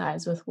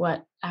empathize with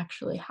what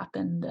actually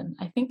happened, and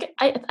I think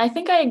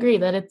I agree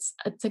that it's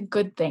a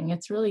good thing.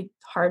 It's really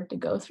hard to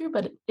go through,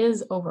 but it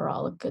is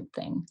overall a good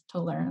thing to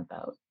learn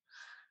about.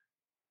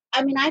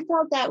 I mean, I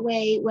felt that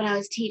way when I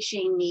was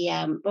teaching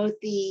both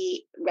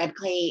the Red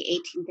Clay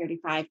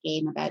 1835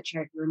 game about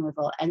Cherokee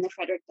removal and the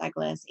Frederick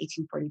Douglass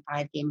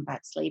 1845 game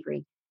about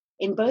slavery.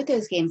 In both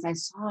those games, I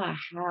saw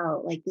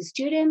how, like, the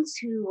students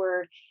who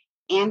were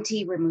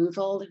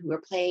anti-removal, who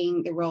were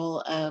playing the role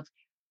of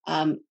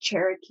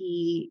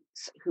Cherokees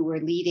who were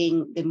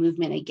leading the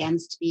movement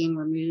against being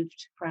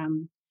removed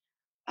from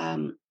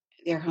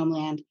their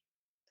homeland,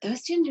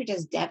 those students were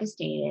just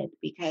devastated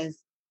because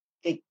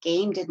the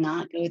game did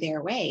not go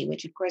their way,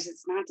 which of course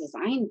it's not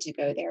designed to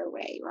go their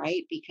way,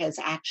 right? Because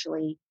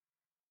actually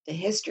the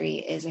history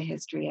is a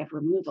history of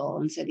removal.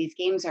 And so these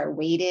games are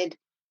weighted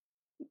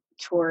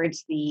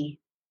towards the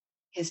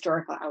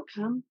historical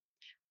outcome.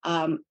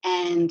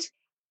 And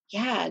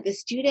yeah, the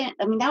student,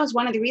 I mean, that was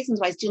one of the reasons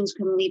why students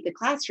couldn't leave the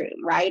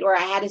classroom, right? Or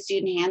I had a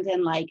student hand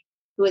in, like,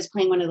 who was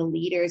playing one of the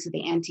leaders of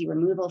the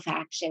anti-removal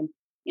faction,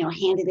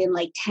 handed in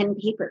like 10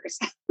 papers.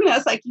 And I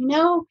was like,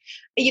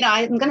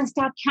 I'm going to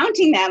stop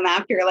counting them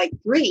after like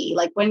 3.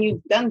 Like, when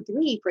you've done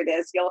 3 for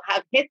this, you'll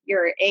have hit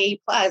your A+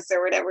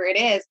 or whatever it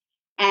is.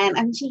 And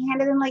I mean, she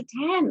handed in like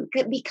 10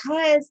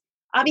 because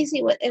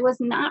obviously it was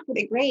not for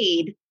the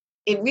grade.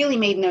 It really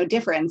made no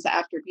difference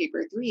after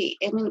paper 3.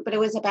 I mean, but it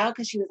was about,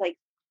 because she was like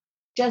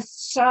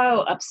just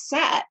so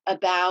upset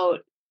about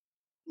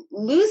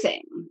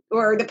losing,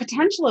 or the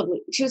potential of,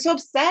 she was so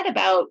upset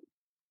about,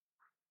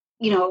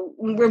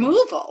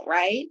 removal,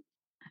 right?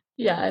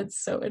 Yeah,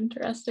 it's so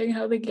interesting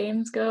how the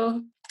games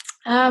go.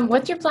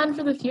 What's your plan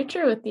for the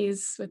future with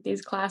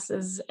these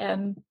classes?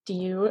 And do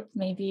you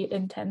maybe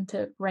intend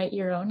to write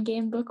your own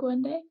game book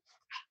one day?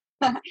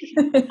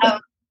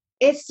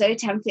 It's so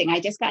tempting. I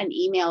just got an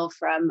email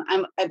from,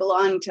 I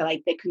belong to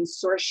like the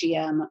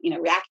consortium,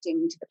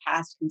 Reacting to the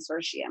Past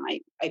consortium.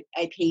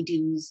 I pay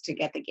dues to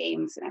get the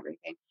games and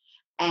everything.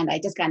 And I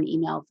just got an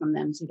email from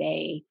them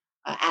today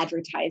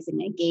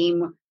advertising a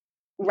game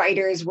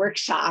writers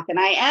workshop. And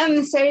I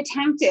am so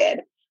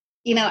tempted.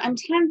 I'm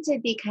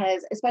tempted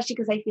especially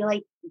because I feel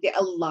like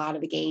a lot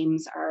of the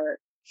games are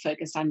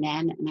focused on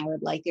men, and I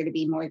would like there to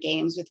be more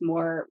games with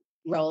more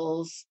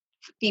roles,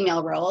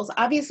 female roles.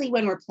 Obviously,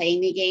 when we're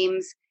playing the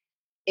games,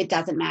 it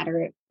doesn't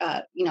matter.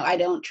 I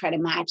don't try to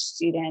match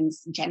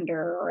students'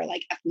 gender or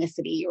like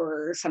ethnicity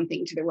or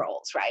something to the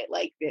roles, right?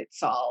 Like,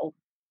 it's all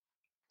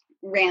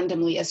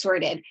randomly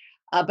assorted.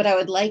 But I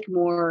would like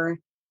more.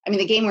 I mean,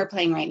 the game we're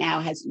playing right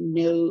now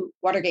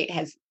Watergate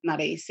has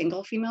not a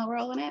single female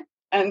role in it.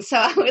 And so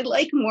I would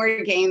like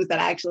more games that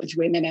actually have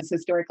women as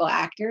historical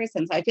actors.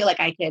 And so I feel like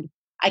I could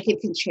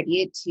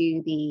contribute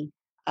to the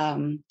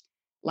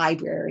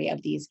library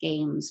of these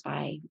games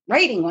by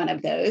writing one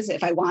of those.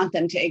 If I want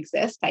them to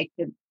exist, I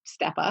could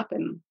step up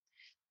and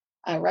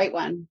write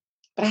one.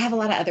 But I have a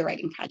lot of other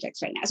writing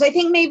projects right now. So I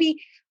think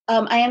maybe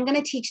I am going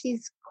to teach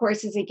these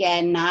courses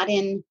again, not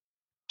in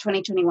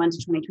 2021 to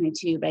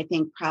 2022, but I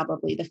think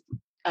probably the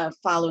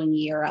following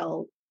year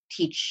I'll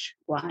teach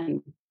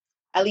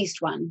at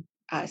least one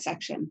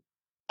section.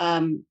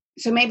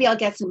 So maybe I'll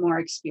get some more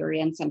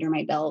experience under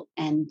my belt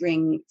and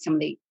bring some of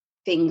the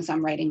things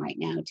I'm writing right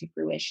now to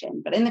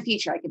fruition. But in the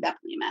future, I could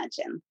definitely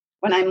imagine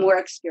when I'm more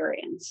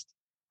experienced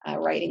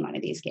writing one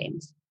of these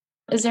games.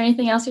 Is there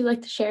anything else you'd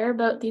like to share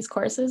about these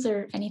courses,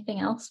 or anything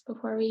else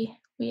before we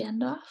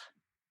end off?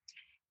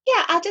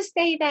 Yeah, I'll just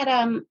say that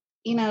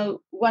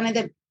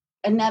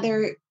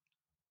another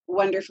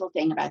wonderful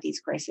thing about these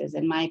courses,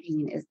 in my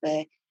opinion, is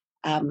the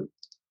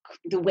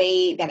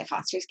way that it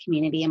fosters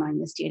community among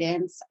the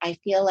students. I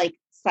feel like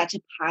such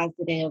a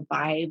positive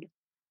vibe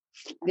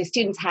the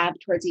students have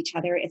towards each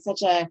other. It's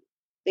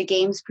the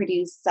games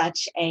produce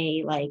such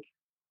a like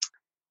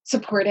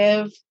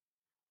supportive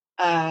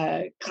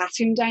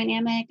classroom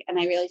dynamic, and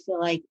I really feel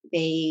like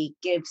they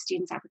give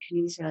students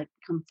opportunities to like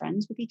become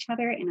friends with each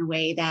other in a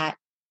way that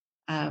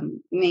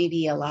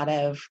maybe a lot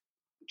of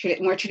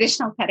more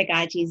traditional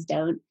pedagogies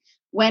don't.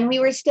 When we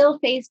were still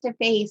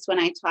face-to-face, when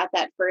I taught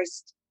that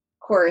first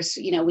course,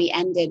 we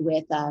ended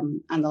with,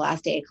 on the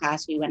last day of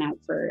class, we went out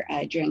for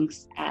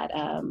drinks at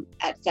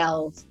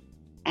Fells.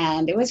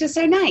 And it was just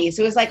so nice.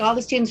 It was like all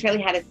the students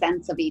really had a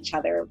sense of each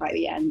other by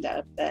the end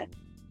of the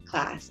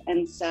class.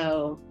 And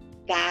so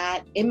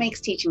that, it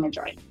makes teaching a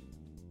joy.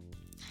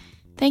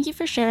 Thank you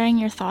for sharing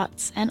your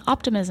thoughts and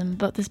optimism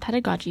about this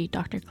pedagogy,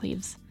 Dr.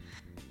 Cleaves.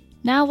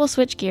 Now we'll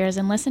switch gears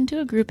and listen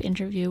to a group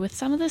interview with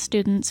some of the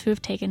students who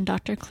have taken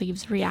Dr.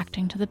 Cleaves'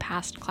 Reacting to the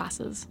Past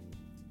classes.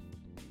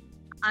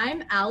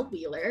 I'm Al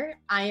Wheeler.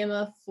 I am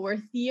a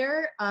fourth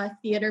year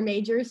theater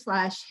major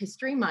 /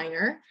 history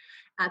minor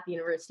at the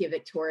University of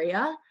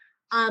Victoria.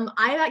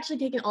 I've actually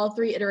taken all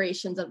 3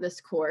 iterations of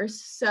this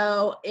course.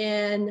 So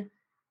in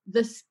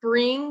the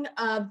spring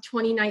of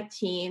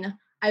 2019,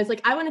 I was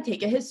like, I want to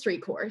take a history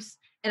course.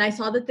 And I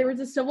saw that there was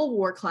a Civil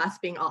War class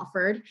being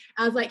offered.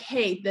 I was like,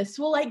 hey, this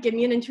will give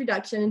me an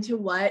introduction into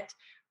what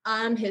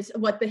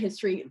the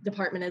history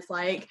department is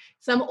like.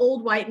 Some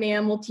old white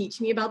man will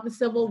teach me about the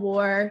Civil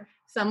War.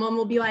 Someone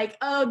will be like,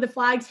 oh, the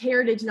flag's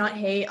heritage, not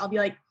hate. I'll be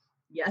like,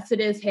 yes, it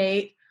is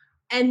hate.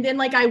 And then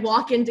I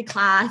walk into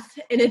class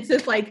and it's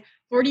this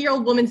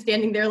 40-year-old woman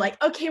standing there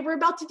like, okay, we're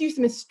about to do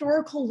some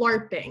historical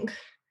LARPing. And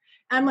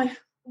I'm like,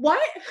 what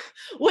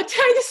did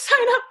I just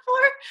sign up for?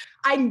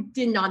 I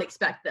did not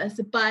expect this,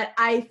 but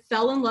I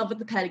fell in love with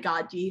the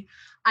pedagogy.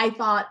 I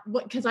thought,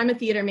 because I'm a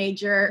theater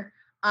major,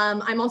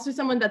 I'm also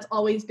someone that's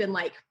always been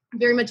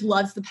very much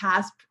loves the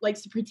past,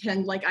 likes to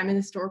pretend like I'm an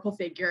historical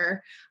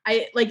figure.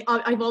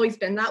 I've always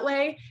been that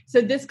way. So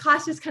this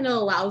class just kind of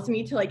allows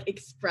me to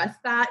express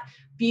that,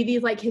 be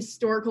these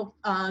historical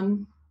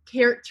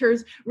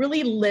characters,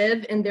 really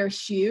live in their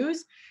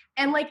shoes.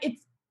 And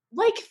it's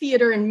like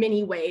theater in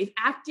many ways.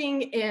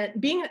 Acting and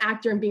being an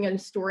actor and being a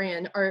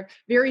historian are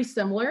very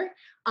similar.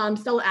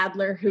 Stella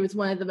Adler, who is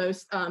one of the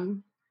most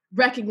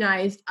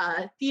recognized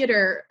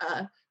theater,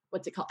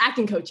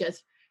 acting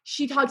coaches,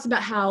 she talks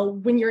about how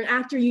when you're an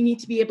actor, you need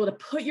to be able to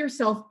put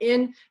yourself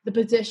in the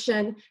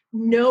position,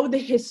 know the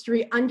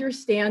history,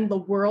 understand the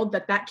world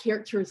that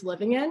character is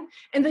living in.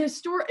 And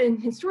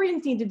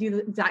historians need to do the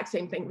exact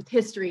same thing with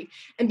history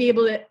and be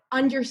able to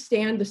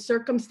understand the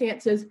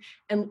circumstances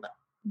and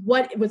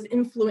what was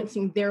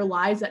influencing their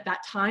lives at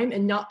that time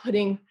and not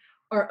putting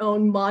our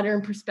own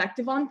modern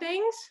perspective on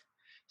things.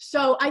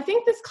 So I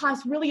think this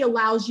class really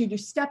allows you to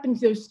step into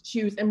those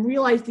shoes and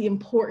realize the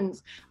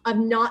importance of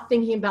not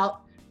thinking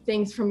about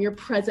things from your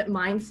present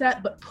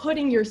mindset, but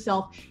putting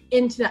yourself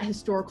into that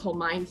historical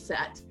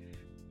mindset.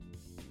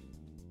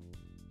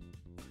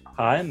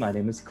 Hi, my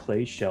name is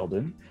Clay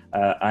Sheldon.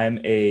 I'm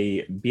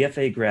a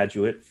BFA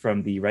graduate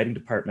from the writing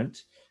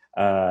department,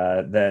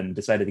 then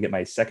decided to get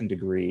my second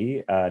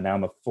degree. Now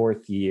I'm a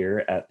fourth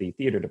year at the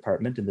theater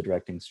department in the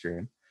directing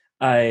stream.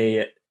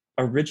 I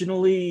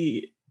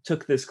originally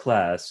took this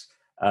class.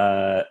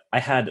 I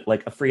had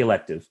a free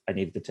elective I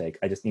needed to take.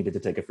 I just needed to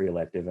take a free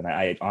elective, and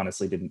I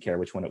honestly didn't care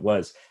which one it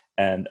was.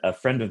 And a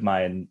friend of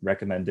mine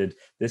recommended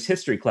this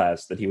history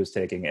class that he was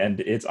taking, and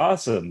it's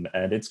awesome,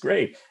 and it's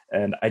great.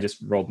 And I just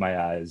rolled my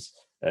eyes.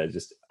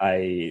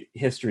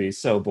 History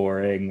is so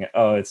boring.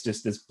 Oh, it's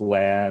just this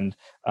bland,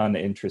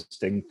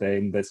 uninteresting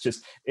thing that's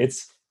just,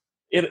 it's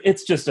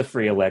just a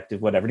free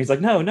elective, whatever. And he's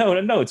like, no,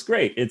 it's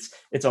great.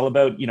 It's all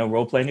about,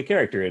 role playing a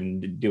character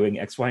and doing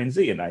X, Y, and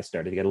Z. And I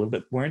started to get a little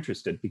bit more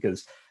interested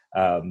because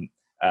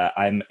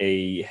I'm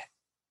a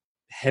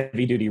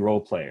heavy duty role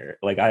player.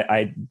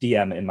 I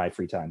DM in my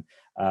free time.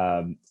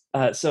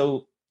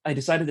 So I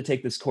decided to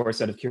take this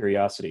course out of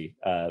curiosity,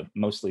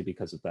 mostly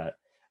because of that.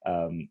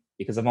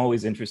 Because I'm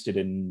always interested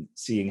in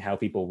seeing how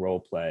people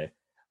role play.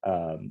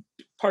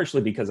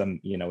 Partially because I'm,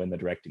 in the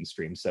directing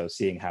stream. So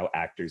seeing how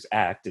actors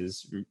act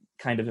is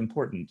kind of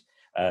important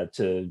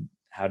to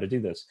how to do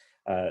this.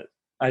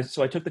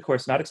 So I took the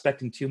course not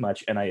expecting too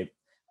much. And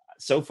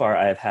so far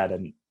I have had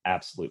an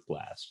absolute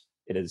blast.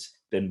 It has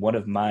been one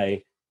of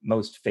my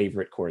most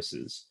favorite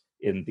courses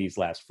in these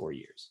last 4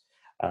 years.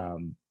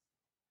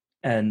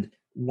 And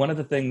one of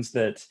the things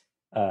that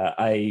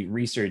I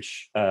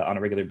research on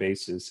a regular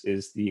basis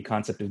is the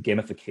concept of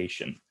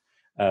gamification.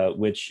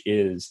 Which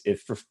is,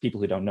 for people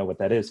who don't know what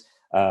that is,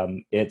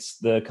 it's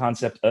the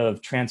concept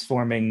of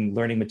transforming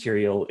learning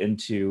material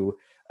into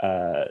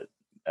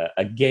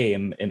a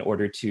game in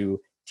order to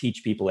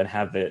teach people and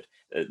have it.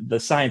 The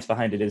science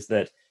behind it is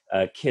that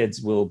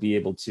kids will be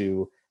able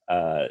to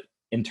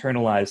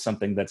internalize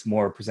something that's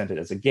more presented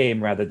as a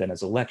game rather than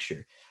as a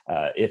lecture.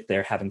 If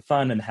they're having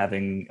fun and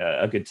having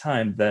a good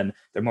time, then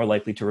they're more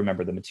likely to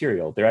remember the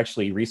material. They're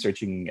actually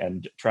researching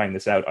and trying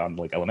this out on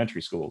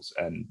elementary schools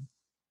and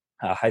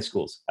high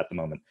schools at the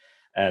moment.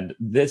 And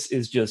this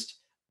is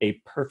just a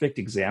perfect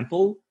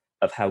example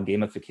of how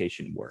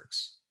gamification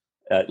works.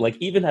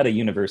 Even at a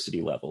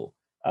university level,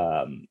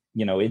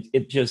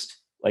 it just,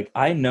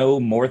 I know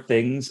more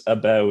things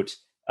about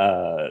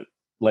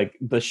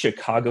the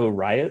Chicago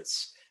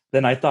riots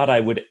than I thought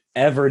I would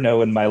ever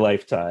know in my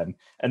lifetime.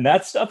 And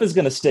that stuff is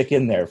going to stick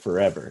in there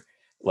forever.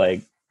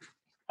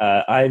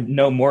 I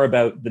know more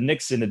about the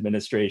Nixon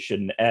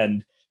administration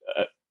and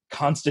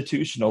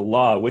constitutional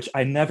law, which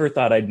I never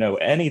thought I'd know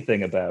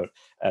anything about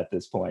at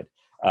this point.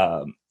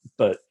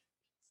 But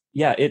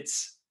yeah,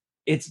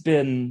 it's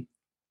been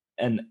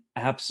an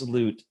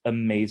absolute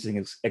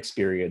amazing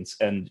experience,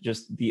 and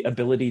just the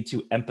ability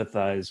to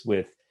empathize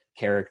with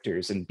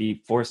characters and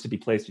be forced to be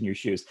placed in your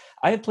shoes.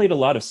 I have played a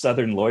lot of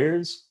Southern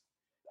lawyers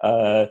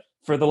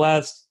for the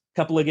last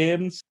couple of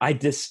games. I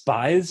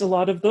despise a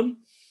lot of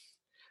them,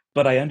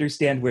 but I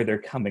understand where they're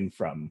coming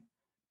from.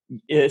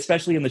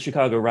 Especially in the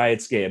Chicago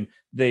riots game,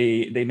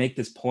 they make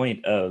this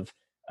point of,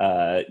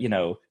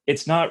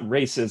 it's not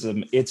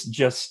racism, it's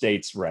just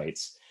states'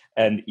 rights.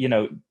 And,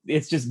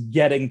 it's just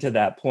getting to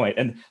that point.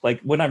 And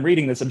like, when I'm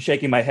reading this, I'm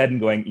shaking my head and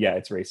going, yeah,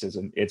 it's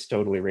racism. It's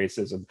totally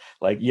racism.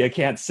 Like, you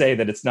can't say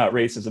that it's not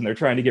racism. They're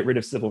trying to get rid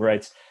of civil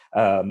rights.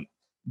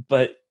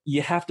 But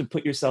you have to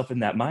put yourself in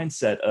that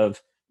mindset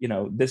of,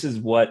 this is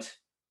what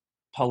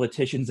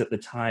politicians at the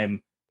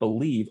time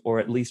believe, or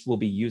at least will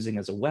be using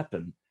as a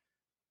weapon.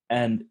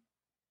 And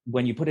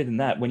when you put it in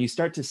that, when you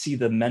start to see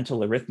the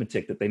mental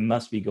arithmetic that they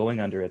must be going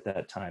under at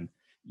that time,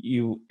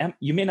 you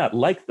may not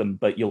like them,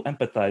 but you'll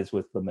empathize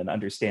with them and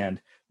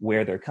understand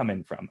where they're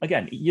coming from.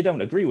 Again, you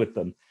don't agree with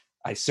them.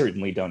 I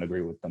certainly don't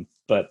agree with them,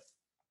 but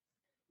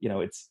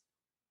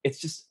it's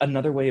just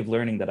another way of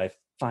learning that I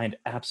find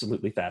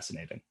absolutely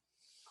fascinating.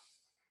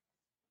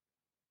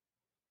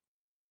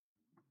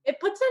 It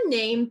puts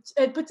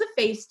a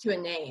face to a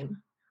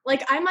name.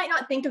 Like, I might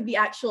not think of the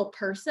actual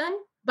person,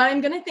 but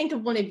I'm going to think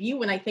of one of you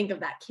when I think of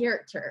that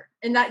character.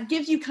 And that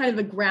gives you kind of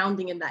a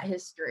grounding in that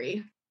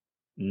history.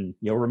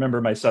 You'll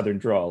remember my Southern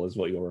drawl is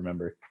what you'll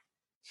remember.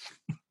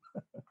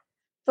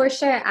 For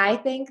sure. I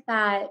think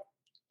that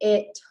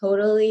it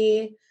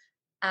totally,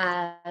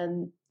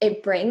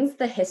 it brings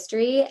the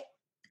history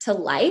to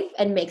life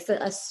and makes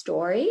it a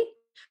story,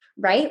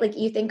 right? Like,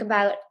 you think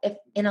about if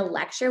in a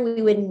lecture,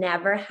 we would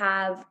never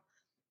have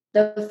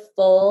the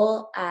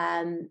full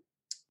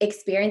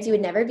experience. You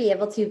would never be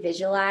able to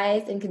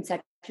visualize and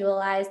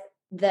conceptualize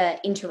the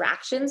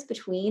interactions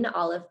between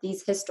all of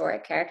these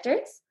historic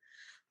characters,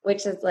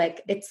 which is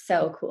like, it's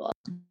so cool.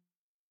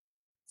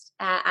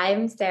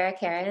 I'm Sarah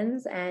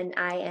Cairns, and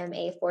I am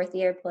a fourth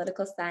year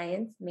political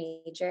science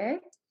major.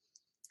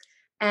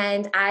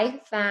 And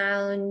I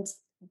found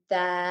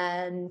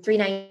the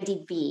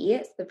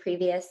 390B, the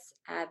previous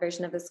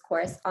version of this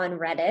course, on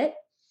Reddit.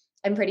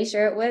 I'm pretty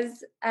sure it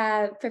was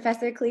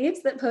Professor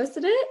Cleves that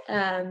posted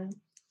it.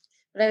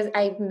 But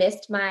I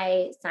missed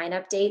my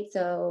sign-up date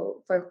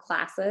for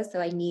classes, so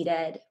I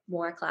needed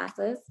more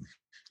classes.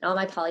 And all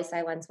my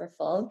poli-sci ones were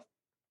full.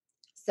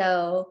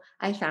 So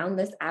I found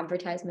this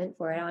advertisement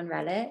for it on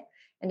Reddit,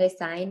 and I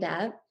signed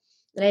up.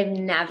 And I've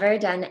never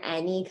done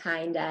any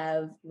kind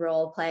of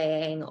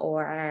role-playing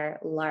or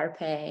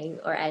LARPing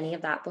or any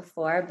of that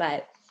before,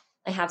 but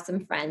I have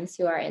some friends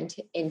who are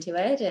into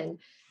it. And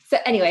so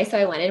anyway, so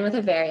I went in with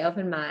a very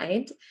open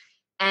mind.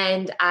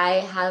 And I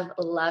have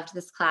loved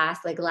this class,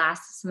 like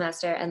last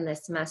semester and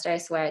this semester. I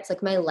swear it's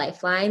like my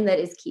lifeline that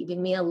is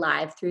keeping me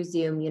alive through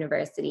Zoom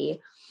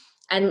University.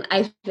 And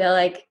I feel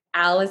like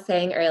Al was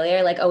saying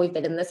earlier, like, oh, we've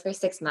been in this for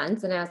 6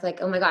 months. And I was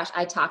like, oh my gosh,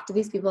 I talk to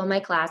these people in my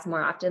class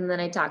more often than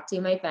I talk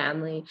to my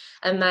family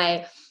and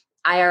my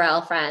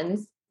IRL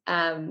friends.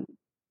 And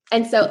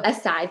so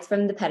aside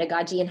from the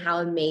pedagogy and how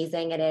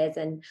amazing it is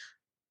and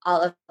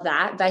all of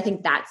that, but I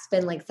think that's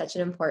been like such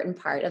an important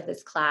part of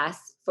this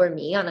class for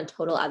me on a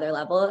total other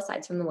level,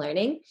 aside from the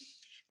learning,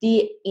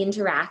 the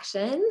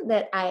interaction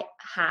that I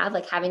have,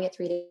 like having it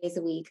 3 days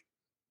a week.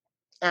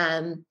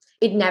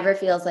 It never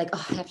feels like,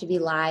 oh, I have to be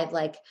live,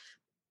 like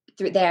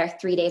there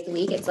 3 days a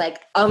week. It's like,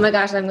 oh my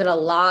gosh, I'm going to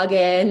log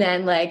in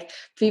and like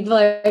people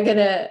are going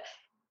to,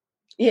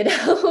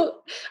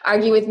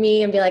 argue with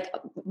me and be like,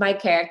 my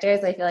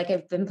characters, I feel like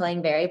I've been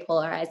playing very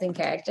polarizing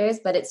characters,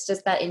 but it's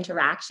just that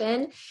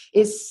interaction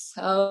is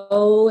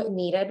so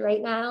needed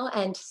right now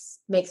and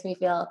makes me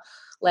feel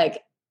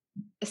like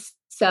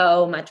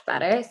so much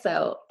better.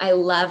 So I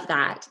love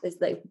that.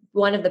 It's like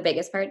one of the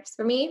biggest parts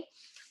for me,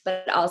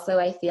 but also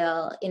I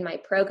feel in my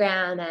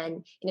program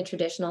and in a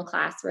traditional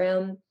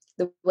classroom,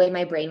 the way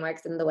my brain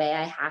works and the way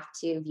I have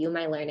to view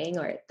my learning,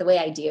 or the way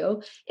I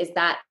do, is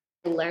that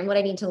I learn what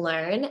I need to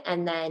learn.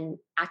 And then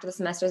after the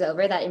semester is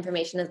over, that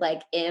information is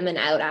like in and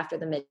out after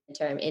the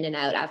midterm, in and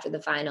out after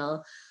the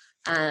final,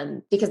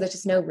 because there's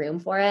just no room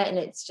for it. And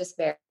it's just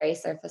very, very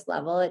surface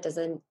level. It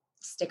doesn't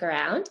stick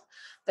around.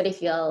 But I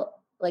feel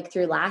like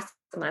through last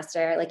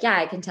semester, like, yeah,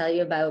 I can tell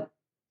you about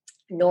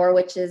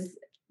Norwich's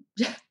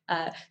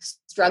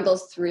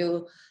struggles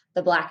through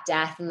the Black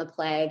Death and the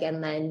plague.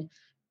 And then,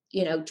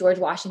 George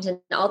Washington,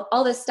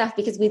 all this stuff,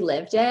 because we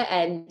lived it.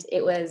 And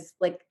it was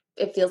like,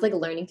 it feels like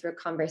learning through a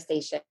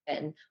conversation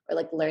or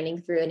like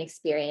learning through an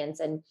experience.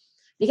 And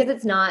because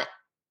it's not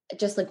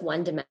just like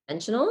one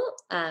dimensional,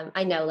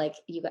 I know like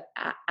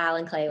Al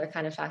and Clay were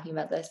kind of talking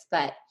about this,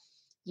 but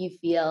you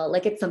feel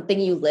like it's something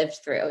you lived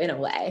through in a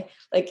way.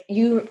 Like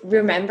you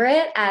remember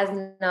it as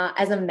not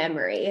as a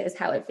memory is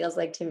how it feels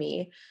like to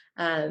me.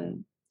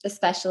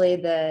 Especially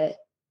the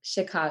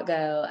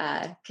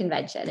Chicago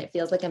convention. It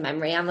feels like a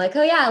memory. I'm like,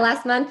 oh yeah,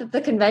 last month at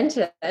the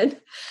convention.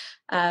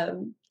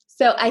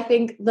 So I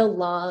think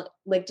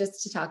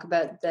just to talk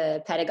about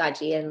the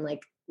pedagogy and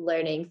like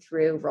learning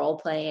through role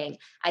playing,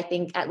 I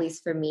think at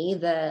least for me,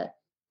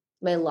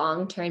 my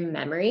long-term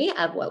memory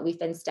of what we've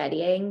been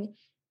studying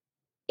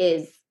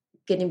is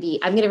going to be,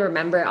 I'm going to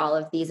remember all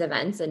of these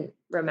events and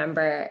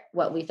remember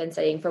what we've been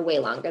studying for way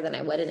longer than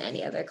I would in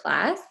any other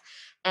class.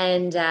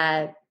 And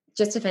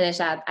just to finish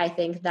up, I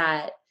think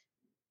that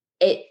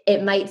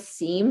it might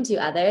seem to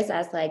others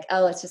as like,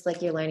 oh, it's just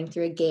like you're learning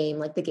through a game,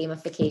 like the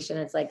gamification.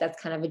 It's like,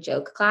 that's kind of a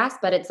joke class,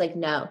 but it's like,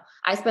 no,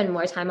 I spend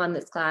more time on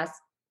this class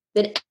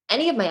than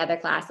any of my other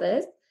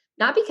classes,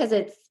 not because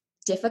it's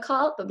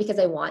difficult, but because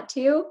I want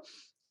to.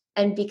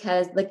 And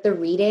because like the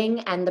reading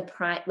and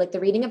the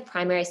reading of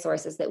primary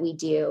sources that we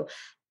do,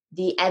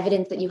 the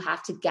evidence that you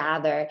have to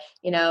gather,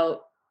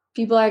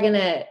 people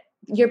are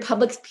your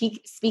public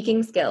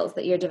speaking skills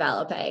that you're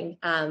developing.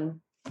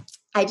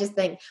 I just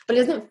think, but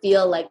it doesn't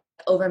feel like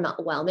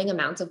overwhelming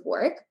amounts of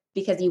work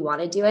because you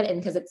want to do it and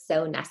because it's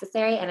so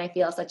necessary. And I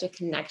feel such a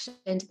connection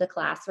to the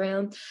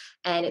classroom.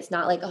 And it's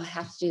not like, oh, I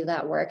have to do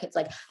that work. It's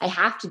like, I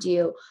have to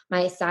do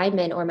my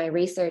assignment or my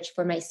research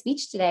for my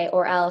speech today,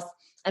 or else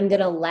I'm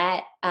going to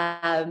let,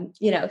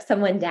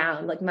 someone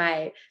down, like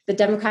the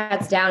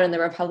Democrats down and the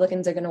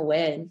Republicans are going to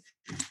win.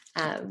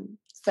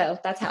 So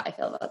that's how I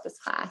feel about this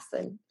class.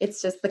 And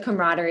it's just the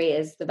camaraderie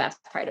is the best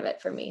part of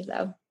it for me,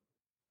 though.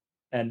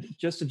 And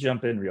just to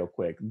jump in real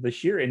quick, the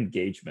sheer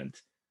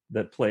engagement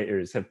that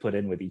players have put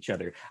in with each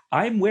other.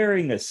 I'm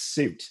wearing a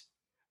suit,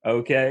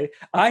 okay?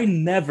 I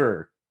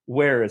never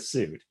wear a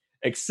suit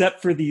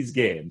except for these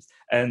games.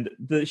 And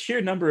the sheer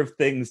number of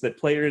things that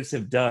players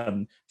have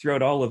done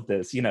throughout all of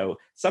this,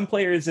 some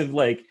players have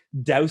like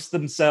doused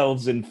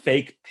themselves in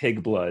fake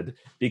pig blood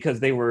because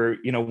they were,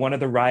 one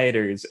of the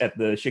rioters at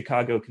the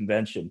Chicago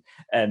convention.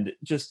 And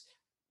just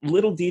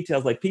little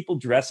details like people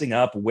dressing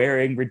up,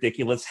 wearing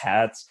ridiculous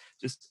hats,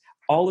 just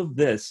all of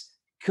this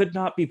could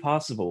not be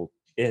possible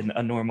in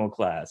a normal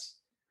class.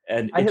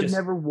 And I have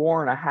never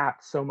worn a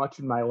hat so much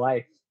in my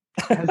life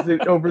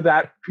over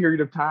that period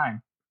of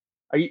time.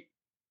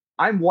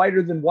 I'm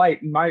whiter than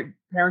white, and my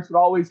parents would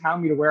always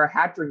hound me to wear a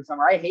hat during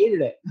summer. I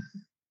hated it.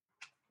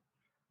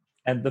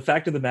 And the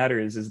fact of the matter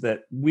is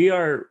that we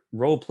are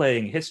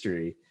role-playing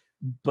history,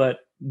 but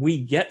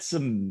we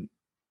can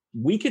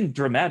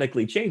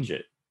dramatically change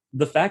it.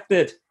 The fact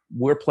that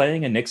we're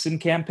playing a Nixon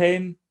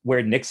campaign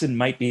where Nixon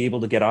might be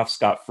able to get off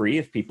scot-free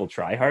if people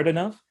try hard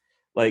enough,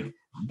 like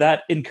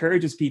that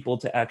encourages people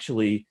to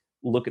actually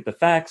look at the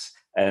facts,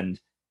 and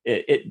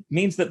it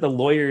means that the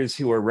lawyers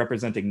who are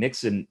representing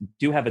Nixon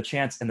do have a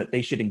chance and that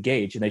they should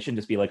engage, and they shouldn't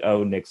just be like,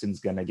 oh, Nixon's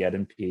going to get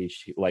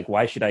impeached. Like,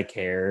 why should I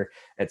care,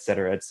 et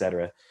cetera, et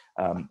cetera.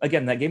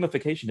 Again, that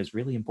gamification is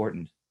really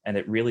important, and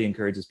it really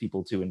encourages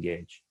people to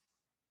engage.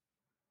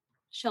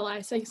 Shall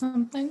I say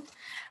something?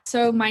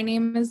 So my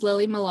name is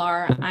Lily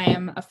Millar. I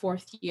am a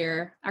fourth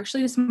year.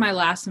 Actually, this is my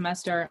last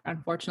semester,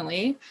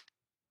 unfortunately.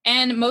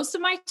 And most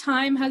of my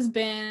time has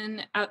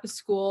been at the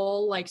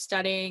school, like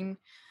studying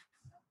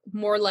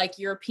more like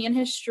European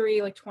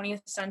history, like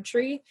 20th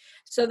century.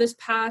 So this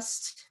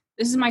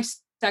is my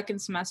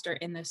second semester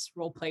in this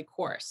role play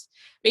course.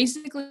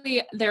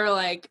 Basically, they're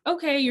like,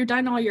 okay, you're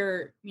done all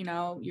your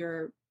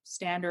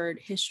standard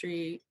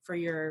history for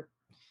your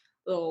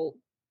little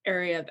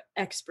area of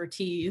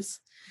expertise.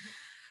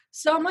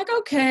 So I'm like,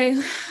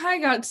 okay, I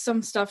got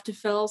some stuff to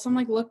fill. So I'm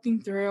like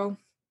looking through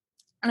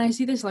and I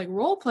see this like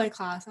role play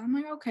class. I'm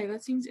like, okay,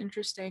 that seems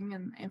interesting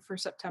and for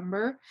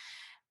September.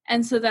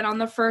 And so then on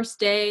the first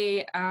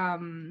day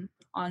on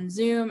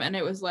Zoom, and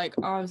it was like,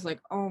 I was like,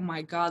 oh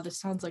my God, this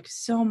sounds like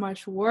so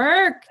much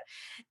work.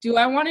 Do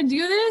I want to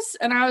do this?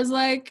 And I was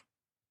like,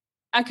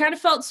 I kind of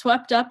felt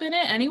swept up in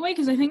it anyway,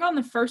 because I think on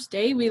the first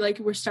day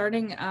we're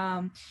starting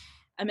a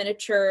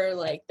miniature,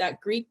 like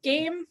that Greek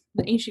game,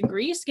 the ancient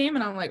Greece game.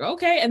 And I'm like,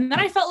 okay. And then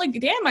I felt like,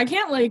 damn, I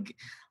can't like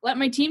let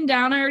my team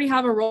down. I already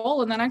have a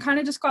role. And then I kind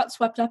of just got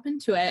swept up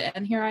into it.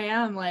 And here I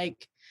am,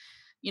 like,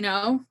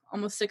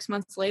 almost 6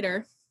 months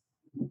later.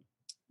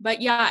 But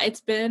yeah,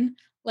 it's been,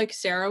 like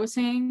Sarah was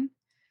saying,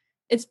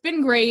 it's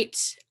been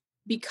great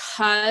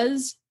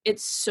because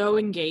it's so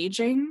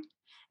engaging.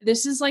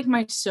 This is like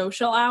my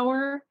social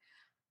hour.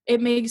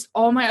 It makes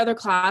all my other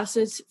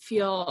classes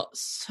feel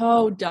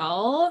so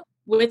dull.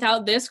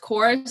 Without this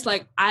course,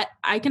 like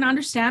I can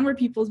understand where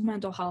people's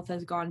mental health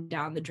has gone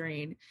down the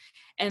drain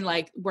and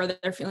like where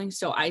they're feeling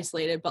so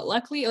isolated. But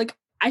luckily, like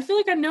I feel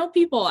like I know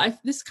people.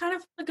 This is kind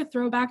of like a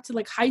throwback to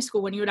like high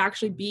school when you would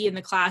actually be in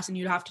the class and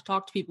you'd have to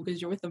talk to people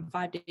because you're with them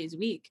 5 days a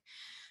week.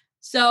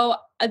 So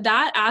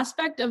that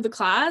aspect of the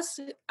class,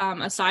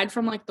 aside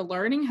from like the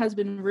learning, has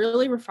been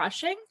really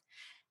refreshing.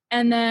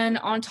 And then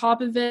on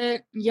top of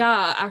it,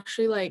 yeah,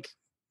 actually like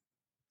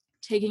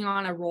taking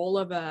on a role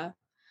of a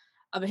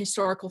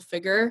historical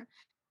figure,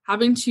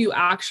 having to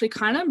actually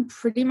kind of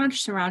pretty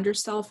much surround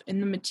yourself in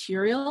the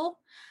material,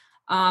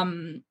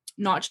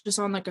 not just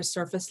on like a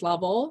surface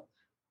level.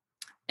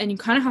 And you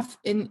kind of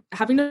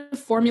having to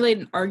formulate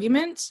an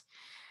argument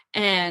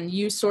and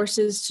use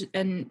sources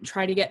and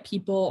try to get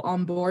people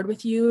on board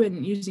with you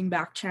and using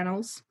back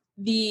channels.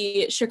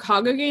 The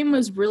Chicago game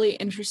was really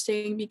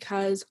interesting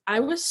because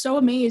I was so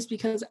amazed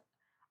because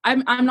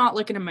I'm not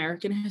like an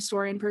American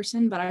historian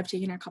person, but I've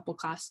taken a couple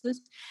classes,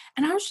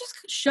 and I was just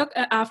shook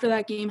after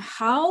that game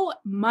how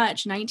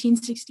much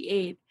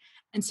 1968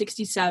 and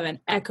 67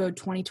 echoed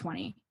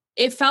 2020.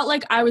 It felt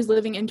like I was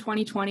living in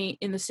 2020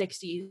 in the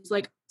 60s.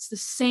 Like, it's the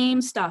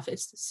same stuff.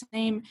 It's the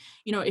same,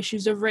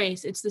 issues of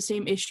race. It's the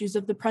same issues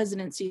of the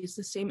presidency. It's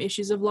the same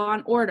issues of law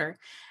and order.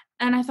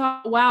 And I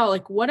thought, wow,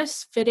 like what a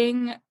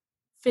fitting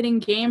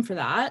game for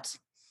that.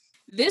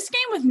 This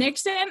game with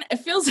Nixon, it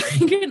feels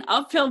like an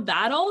uphill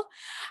battle.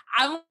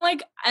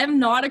 I'm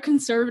not a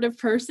conservative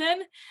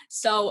person,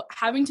 so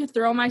having to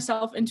throw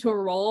myself into a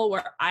role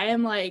where I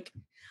am like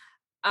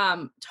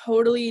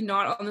totally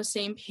not on the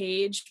same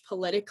page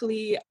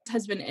politically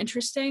has been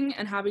interesting,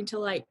 and having to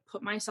like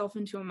put myself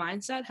into a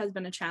mindset has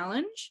been a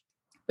challenge.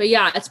 But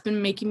yeah, it's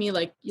been making me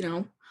like,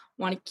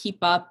 want to keep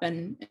up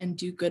and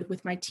do good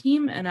with my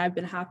team, and I've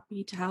been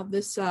happy to have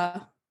this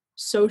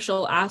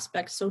social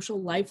aspect,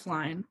 social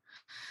lifeline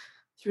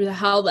through the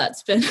hell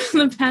that's been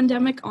the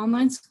pandemic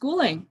online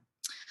schooling.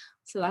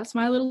 So that's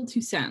my little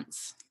 2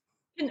 cents.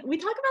 Can we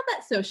talk about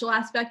that social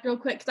aspect real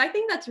quick? Because I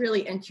think that's really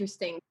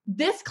interesting.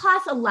 This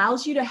class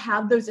allows you to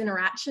have those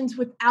interactions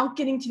without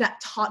getting to that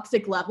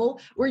toxic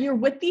level where you're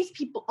with these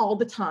people all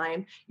the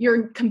time.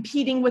 You're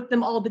competing with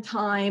them all the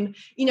time.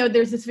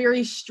 There's this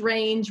very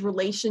strange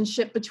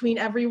relationship between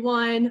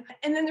everyone.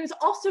 And then there's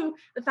also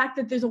the fact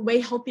that there's a way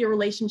healthier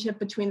relationship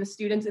between the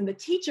students and the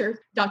teacher.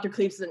 Dr.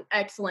 Cleaves is an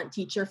excellent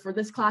teacher for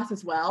this class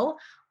as well.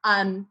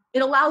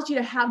 It allows you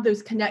to have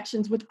those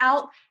connections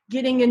without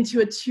getting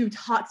into a too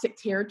toxic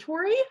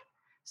territory.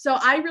 So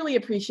I really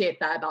appreciate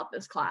that about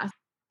this class.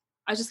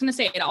 I was just going to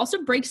say, it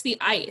also breaks the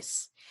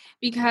ice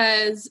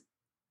because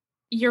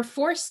you're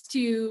forced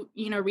to,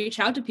 reach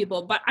out to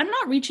people, but I'm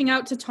not reaching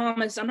out to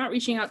Thomas. I'm not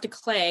reaching out to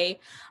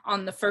Clay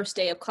on the first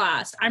day of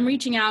class. I'm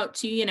reaching out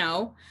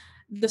to,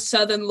 the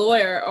Southern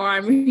lawyer, or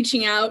I'm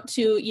reaching out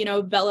to,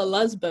 Bella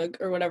Lusberg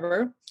or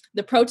whatever,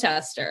 the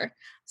protester.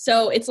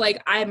 So it's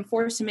like I'm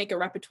forced to make a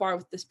repertoire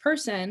with this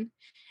person,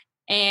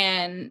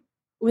 and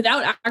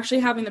without actually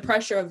having the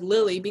pressure of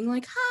Lily being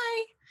like,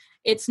 hi,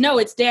 it's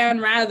Dan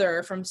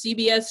Rather from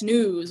CBS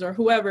News or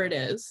whoever it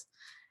is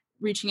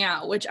reaching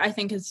out, which I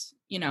think is,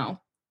 because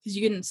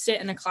you can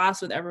sit in a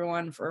class with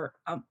everyone for,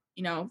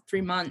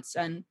 3 months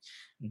and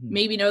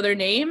maybe know their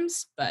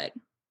names, but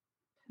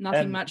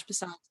nothing much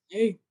besides,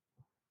 hey.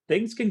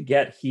 Things can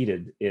get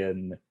heated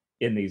in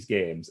these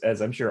games,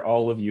 as I'm sure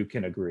all of you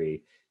can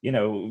agree.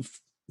 You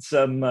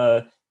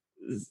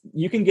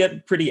can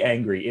get pretty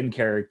angry in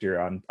character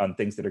on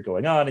things that are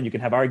going on, and you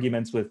can have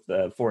arguments with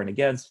for and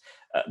against,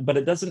 but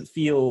it doesn't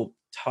feel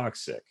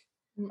toxic.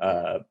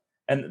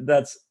 And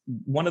that's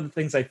one of the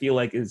things I feel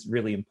like is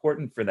really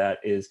important for that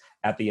is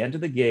at the end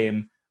of the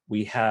game,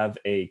 we have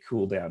a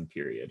cool down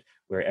period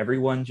where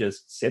everyone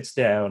just sits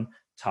down,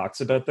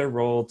 talks about their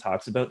role,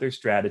 talks about their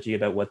strategy,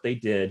 about what they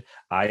did.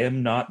 I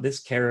am not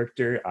this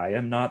character. I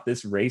am not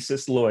this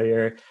racist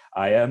lawyer.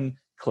 I am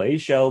Clay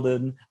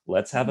Sheldon.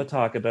 Let's have a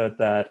talk about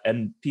that.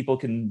 And people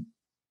can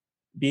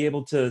be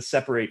able to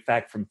separate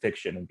fact from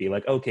fiction and be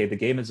like, okay, the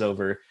game is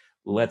over.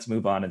 Let's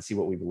move on and see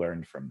what we've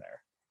learned from there.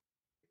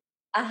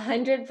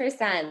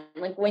 100%.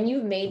 Like when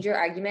you've made your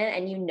argument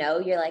and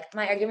you're like,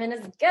 my argument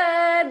is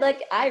good.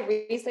 Like I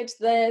researched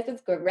this,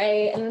 it's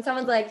great. And then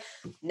someone's like,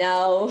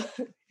 no,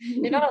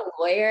 you're not a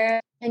lawyer.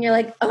 And you're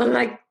like, oh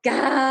my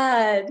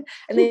God.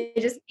 And they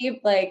just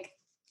keep like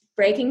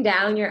breaking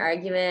down your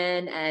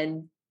argument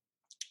and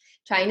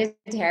trying to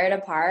tear it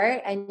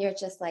apart, and you're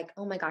just like,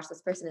 oh my gosh,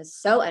 this person is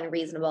so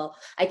unreasonable.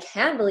 I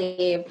can't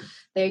believe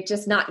they're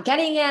just not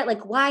getting it.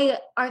 Like, why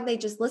aren't they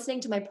just listening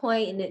to my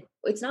point? And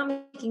it's not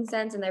making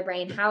sense in their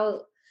brain.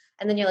 How?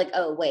 And then you're like,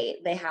 oh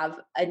wait, they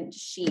have a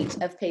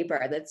sheet of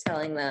paper that's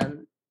telling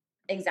them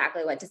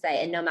exactly what to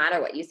say. And no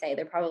matter what you say,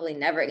 they're probably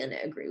never going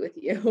to agree with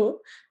you.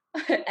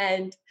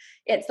 And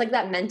it's like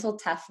that mental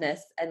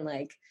toughness and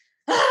like,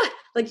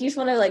 like you just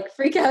want to like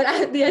freak out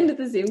at the end of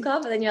the Zoom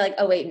call, but then you're like,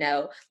 oh wait,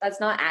 no, that's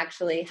not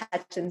actually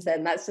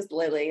Hutchinson. That's just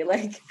Lily. Or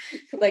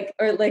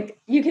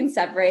you can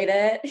separate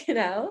it,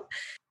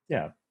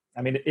 Yeah.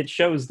 I mean, it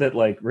shows that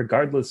like,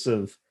 regardless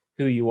of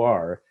who you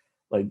are,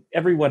 like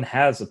everyone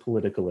has a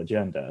political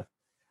agenda.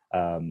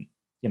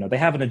 They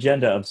have an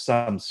agenda of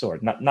some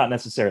sort, not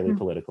necessarily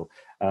political,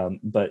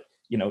 but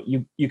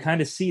you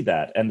kind of see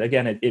that. And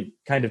again, it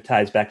kind of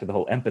ties back to the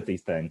whole empathy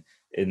thing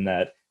in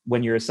that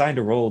when you're assigned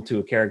a role to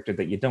a character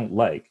that you don't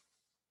like,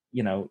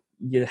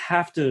 you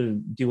have to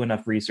do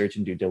enough research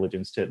and due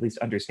diligence to at least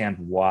understand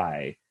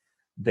why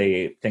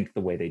they think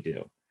the way they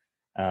do.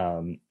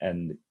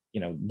 And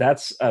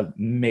that's a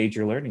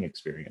major learning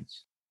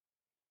experience.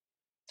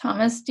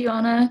 Thomas, do you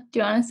wanna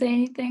say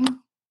anything?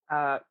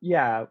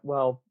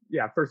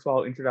 First of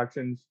all,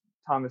 introductions.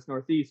 Thomas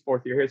Northeast,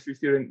 4th year history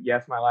student.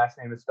 Yes, my last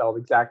name is spelled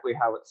exactly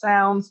how it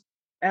sounds.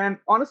 And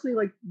honestly,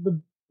 like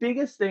the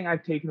biggest thing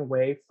I've taken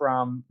away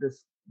from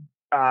this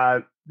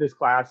this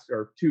class,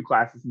 or two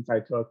classes since I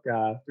took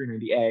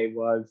 390A,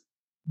 was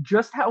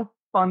just how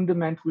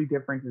fundamentally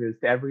different it is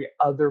to every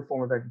other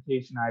form of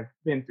education I've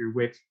been through,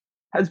 which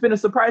has been a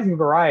surprising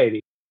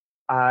variety.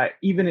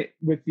 Even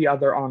with the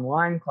other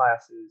online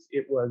classes,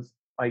 it was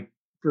like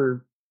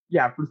for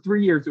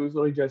 3 years, it was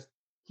really just,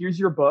 here's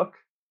your book,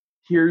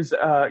 here's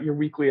your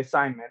weekly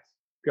assignment,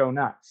 go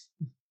nuts.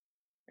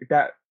 Like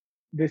that,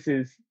 this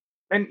is,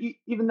 and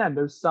even then,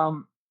 there's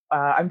some,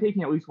 I'm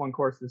taking at least one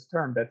course this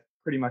term that's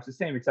pretty much the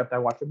same, except I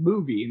watch a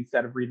movie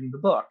instead of reading the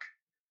book.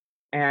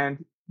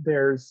 And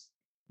there's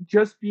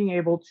just being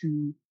able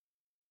to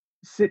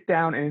sit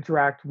down and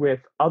interact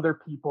with other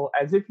people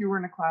as if you were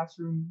in a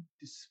classroom,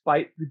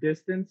 despite the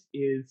distance,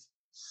 is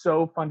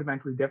so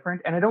fundamentally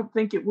different. And I don't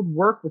think it would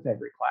work with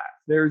every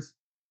class.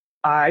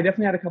 I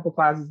definitely had a couple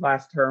classes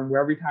last term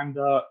where every time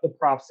the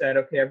prof said,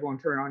 okay, everyone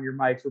turn on your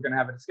mics, we're going to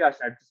have a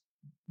discussion,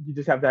 you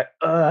just have that,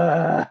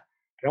 I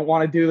don't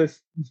want to do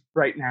this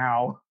right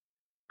now.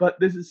 But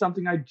this is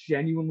something I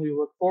genuinely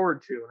look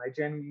forward to. And I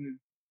genuinely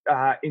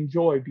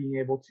enjoy being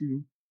able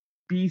to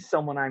be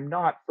someone I'm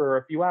not for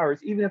a few hours,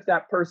 even if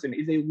that person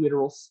is a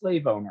literal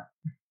slave owner.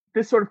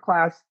 This sort of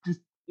class, just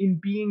in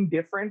being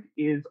different,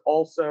 is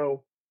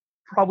also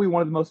probably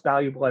one of the most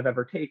valuable I've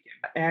ever taken.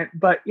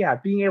 But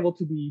being able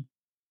to be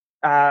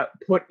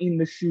put in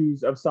the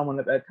shoes of someone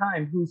at that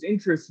time whose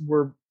interests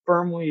were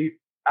firmly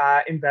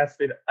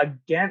invested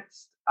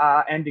against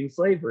ending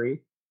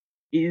slavery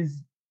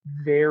is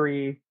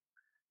very,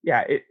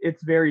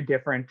 it's very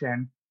different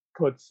and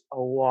puts a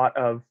lot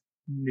of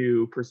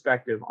new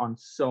perspective on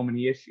so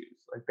many issues.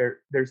 Like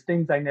there's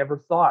things I never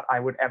thought I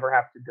would ever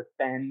have to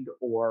defend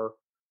or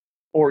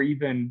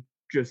even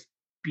just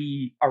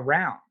be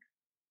around.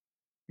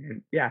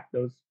 And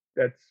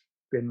that's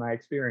been my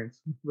experience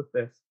with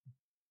this.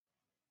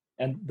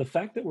 And the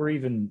fact that we're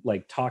even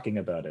like talking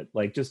about it,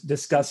 like just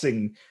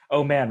discussing,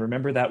 oh man,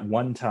 remember that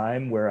one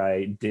time where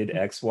I did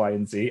X, Y,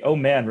 and Z? Oh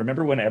man,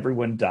 remember when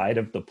everyone died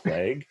of the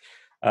plague?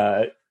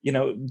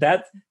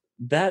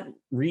 That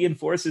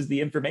reinforces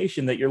the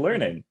information that you're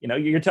learning.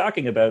 You're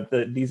talking about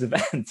these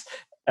events,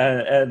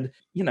 and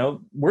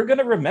we're going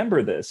to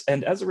remember this,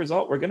 and as a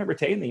result, we're going to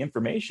retain the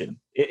information.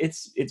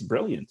 It's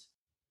brilliant.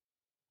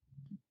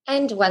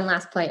 And one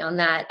last point on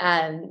that.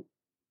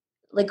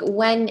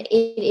 When it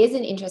is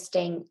an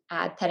interesting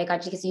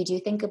pedagogy, because you do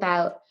think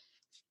about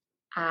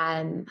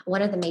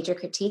one of the major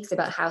critiques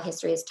about how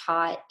history is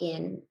taught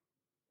in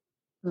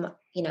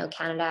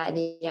Canada and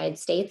the United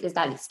States is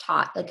that it's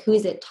taught, like, who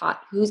is it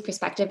taught, whose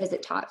perspective is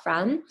it taught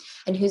from,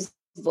 and whose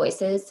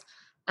voices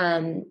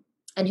and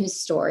whose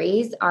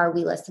stories are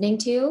we listening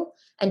to,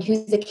 and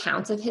whose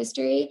accounts of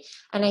history.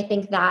 And I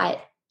think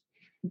that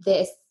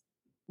the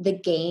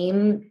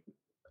game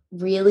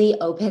really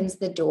opens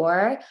the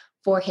door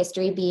for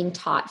history being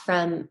taught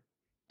from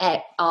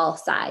at all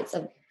sides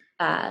of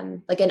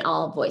in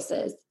all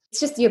voices. It's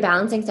just you're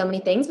balancing so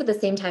many things, but at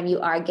the same time you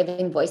are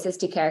giving voices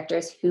to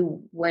characters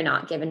who were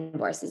not given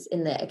voices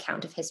in the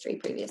account of history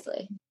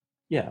previously.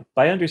 Yeah,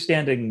 by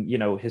understanding,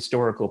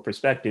 historical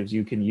perspectives,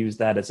 you can use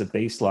that as a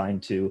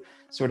baseline to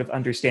sort of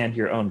understand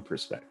your own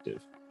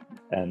perspective,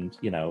 and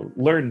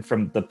learn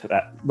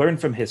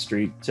from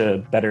history to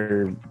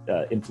better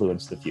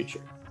influence the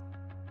future.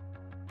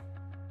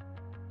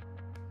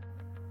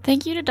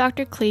 Thank you to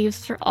Dr.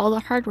 Cleaves for all the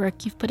hard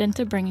work you've put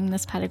into bringing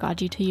this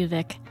pedagogy to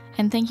UVic,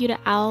 and thank you to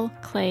Al,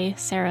 Clay,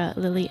 Sarah,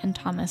 Lily, and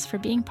Thomas for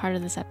being part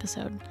of this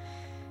episode.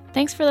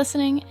 Thanks for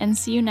listening, and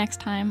see you next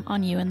time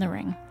on You in the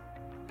Ring.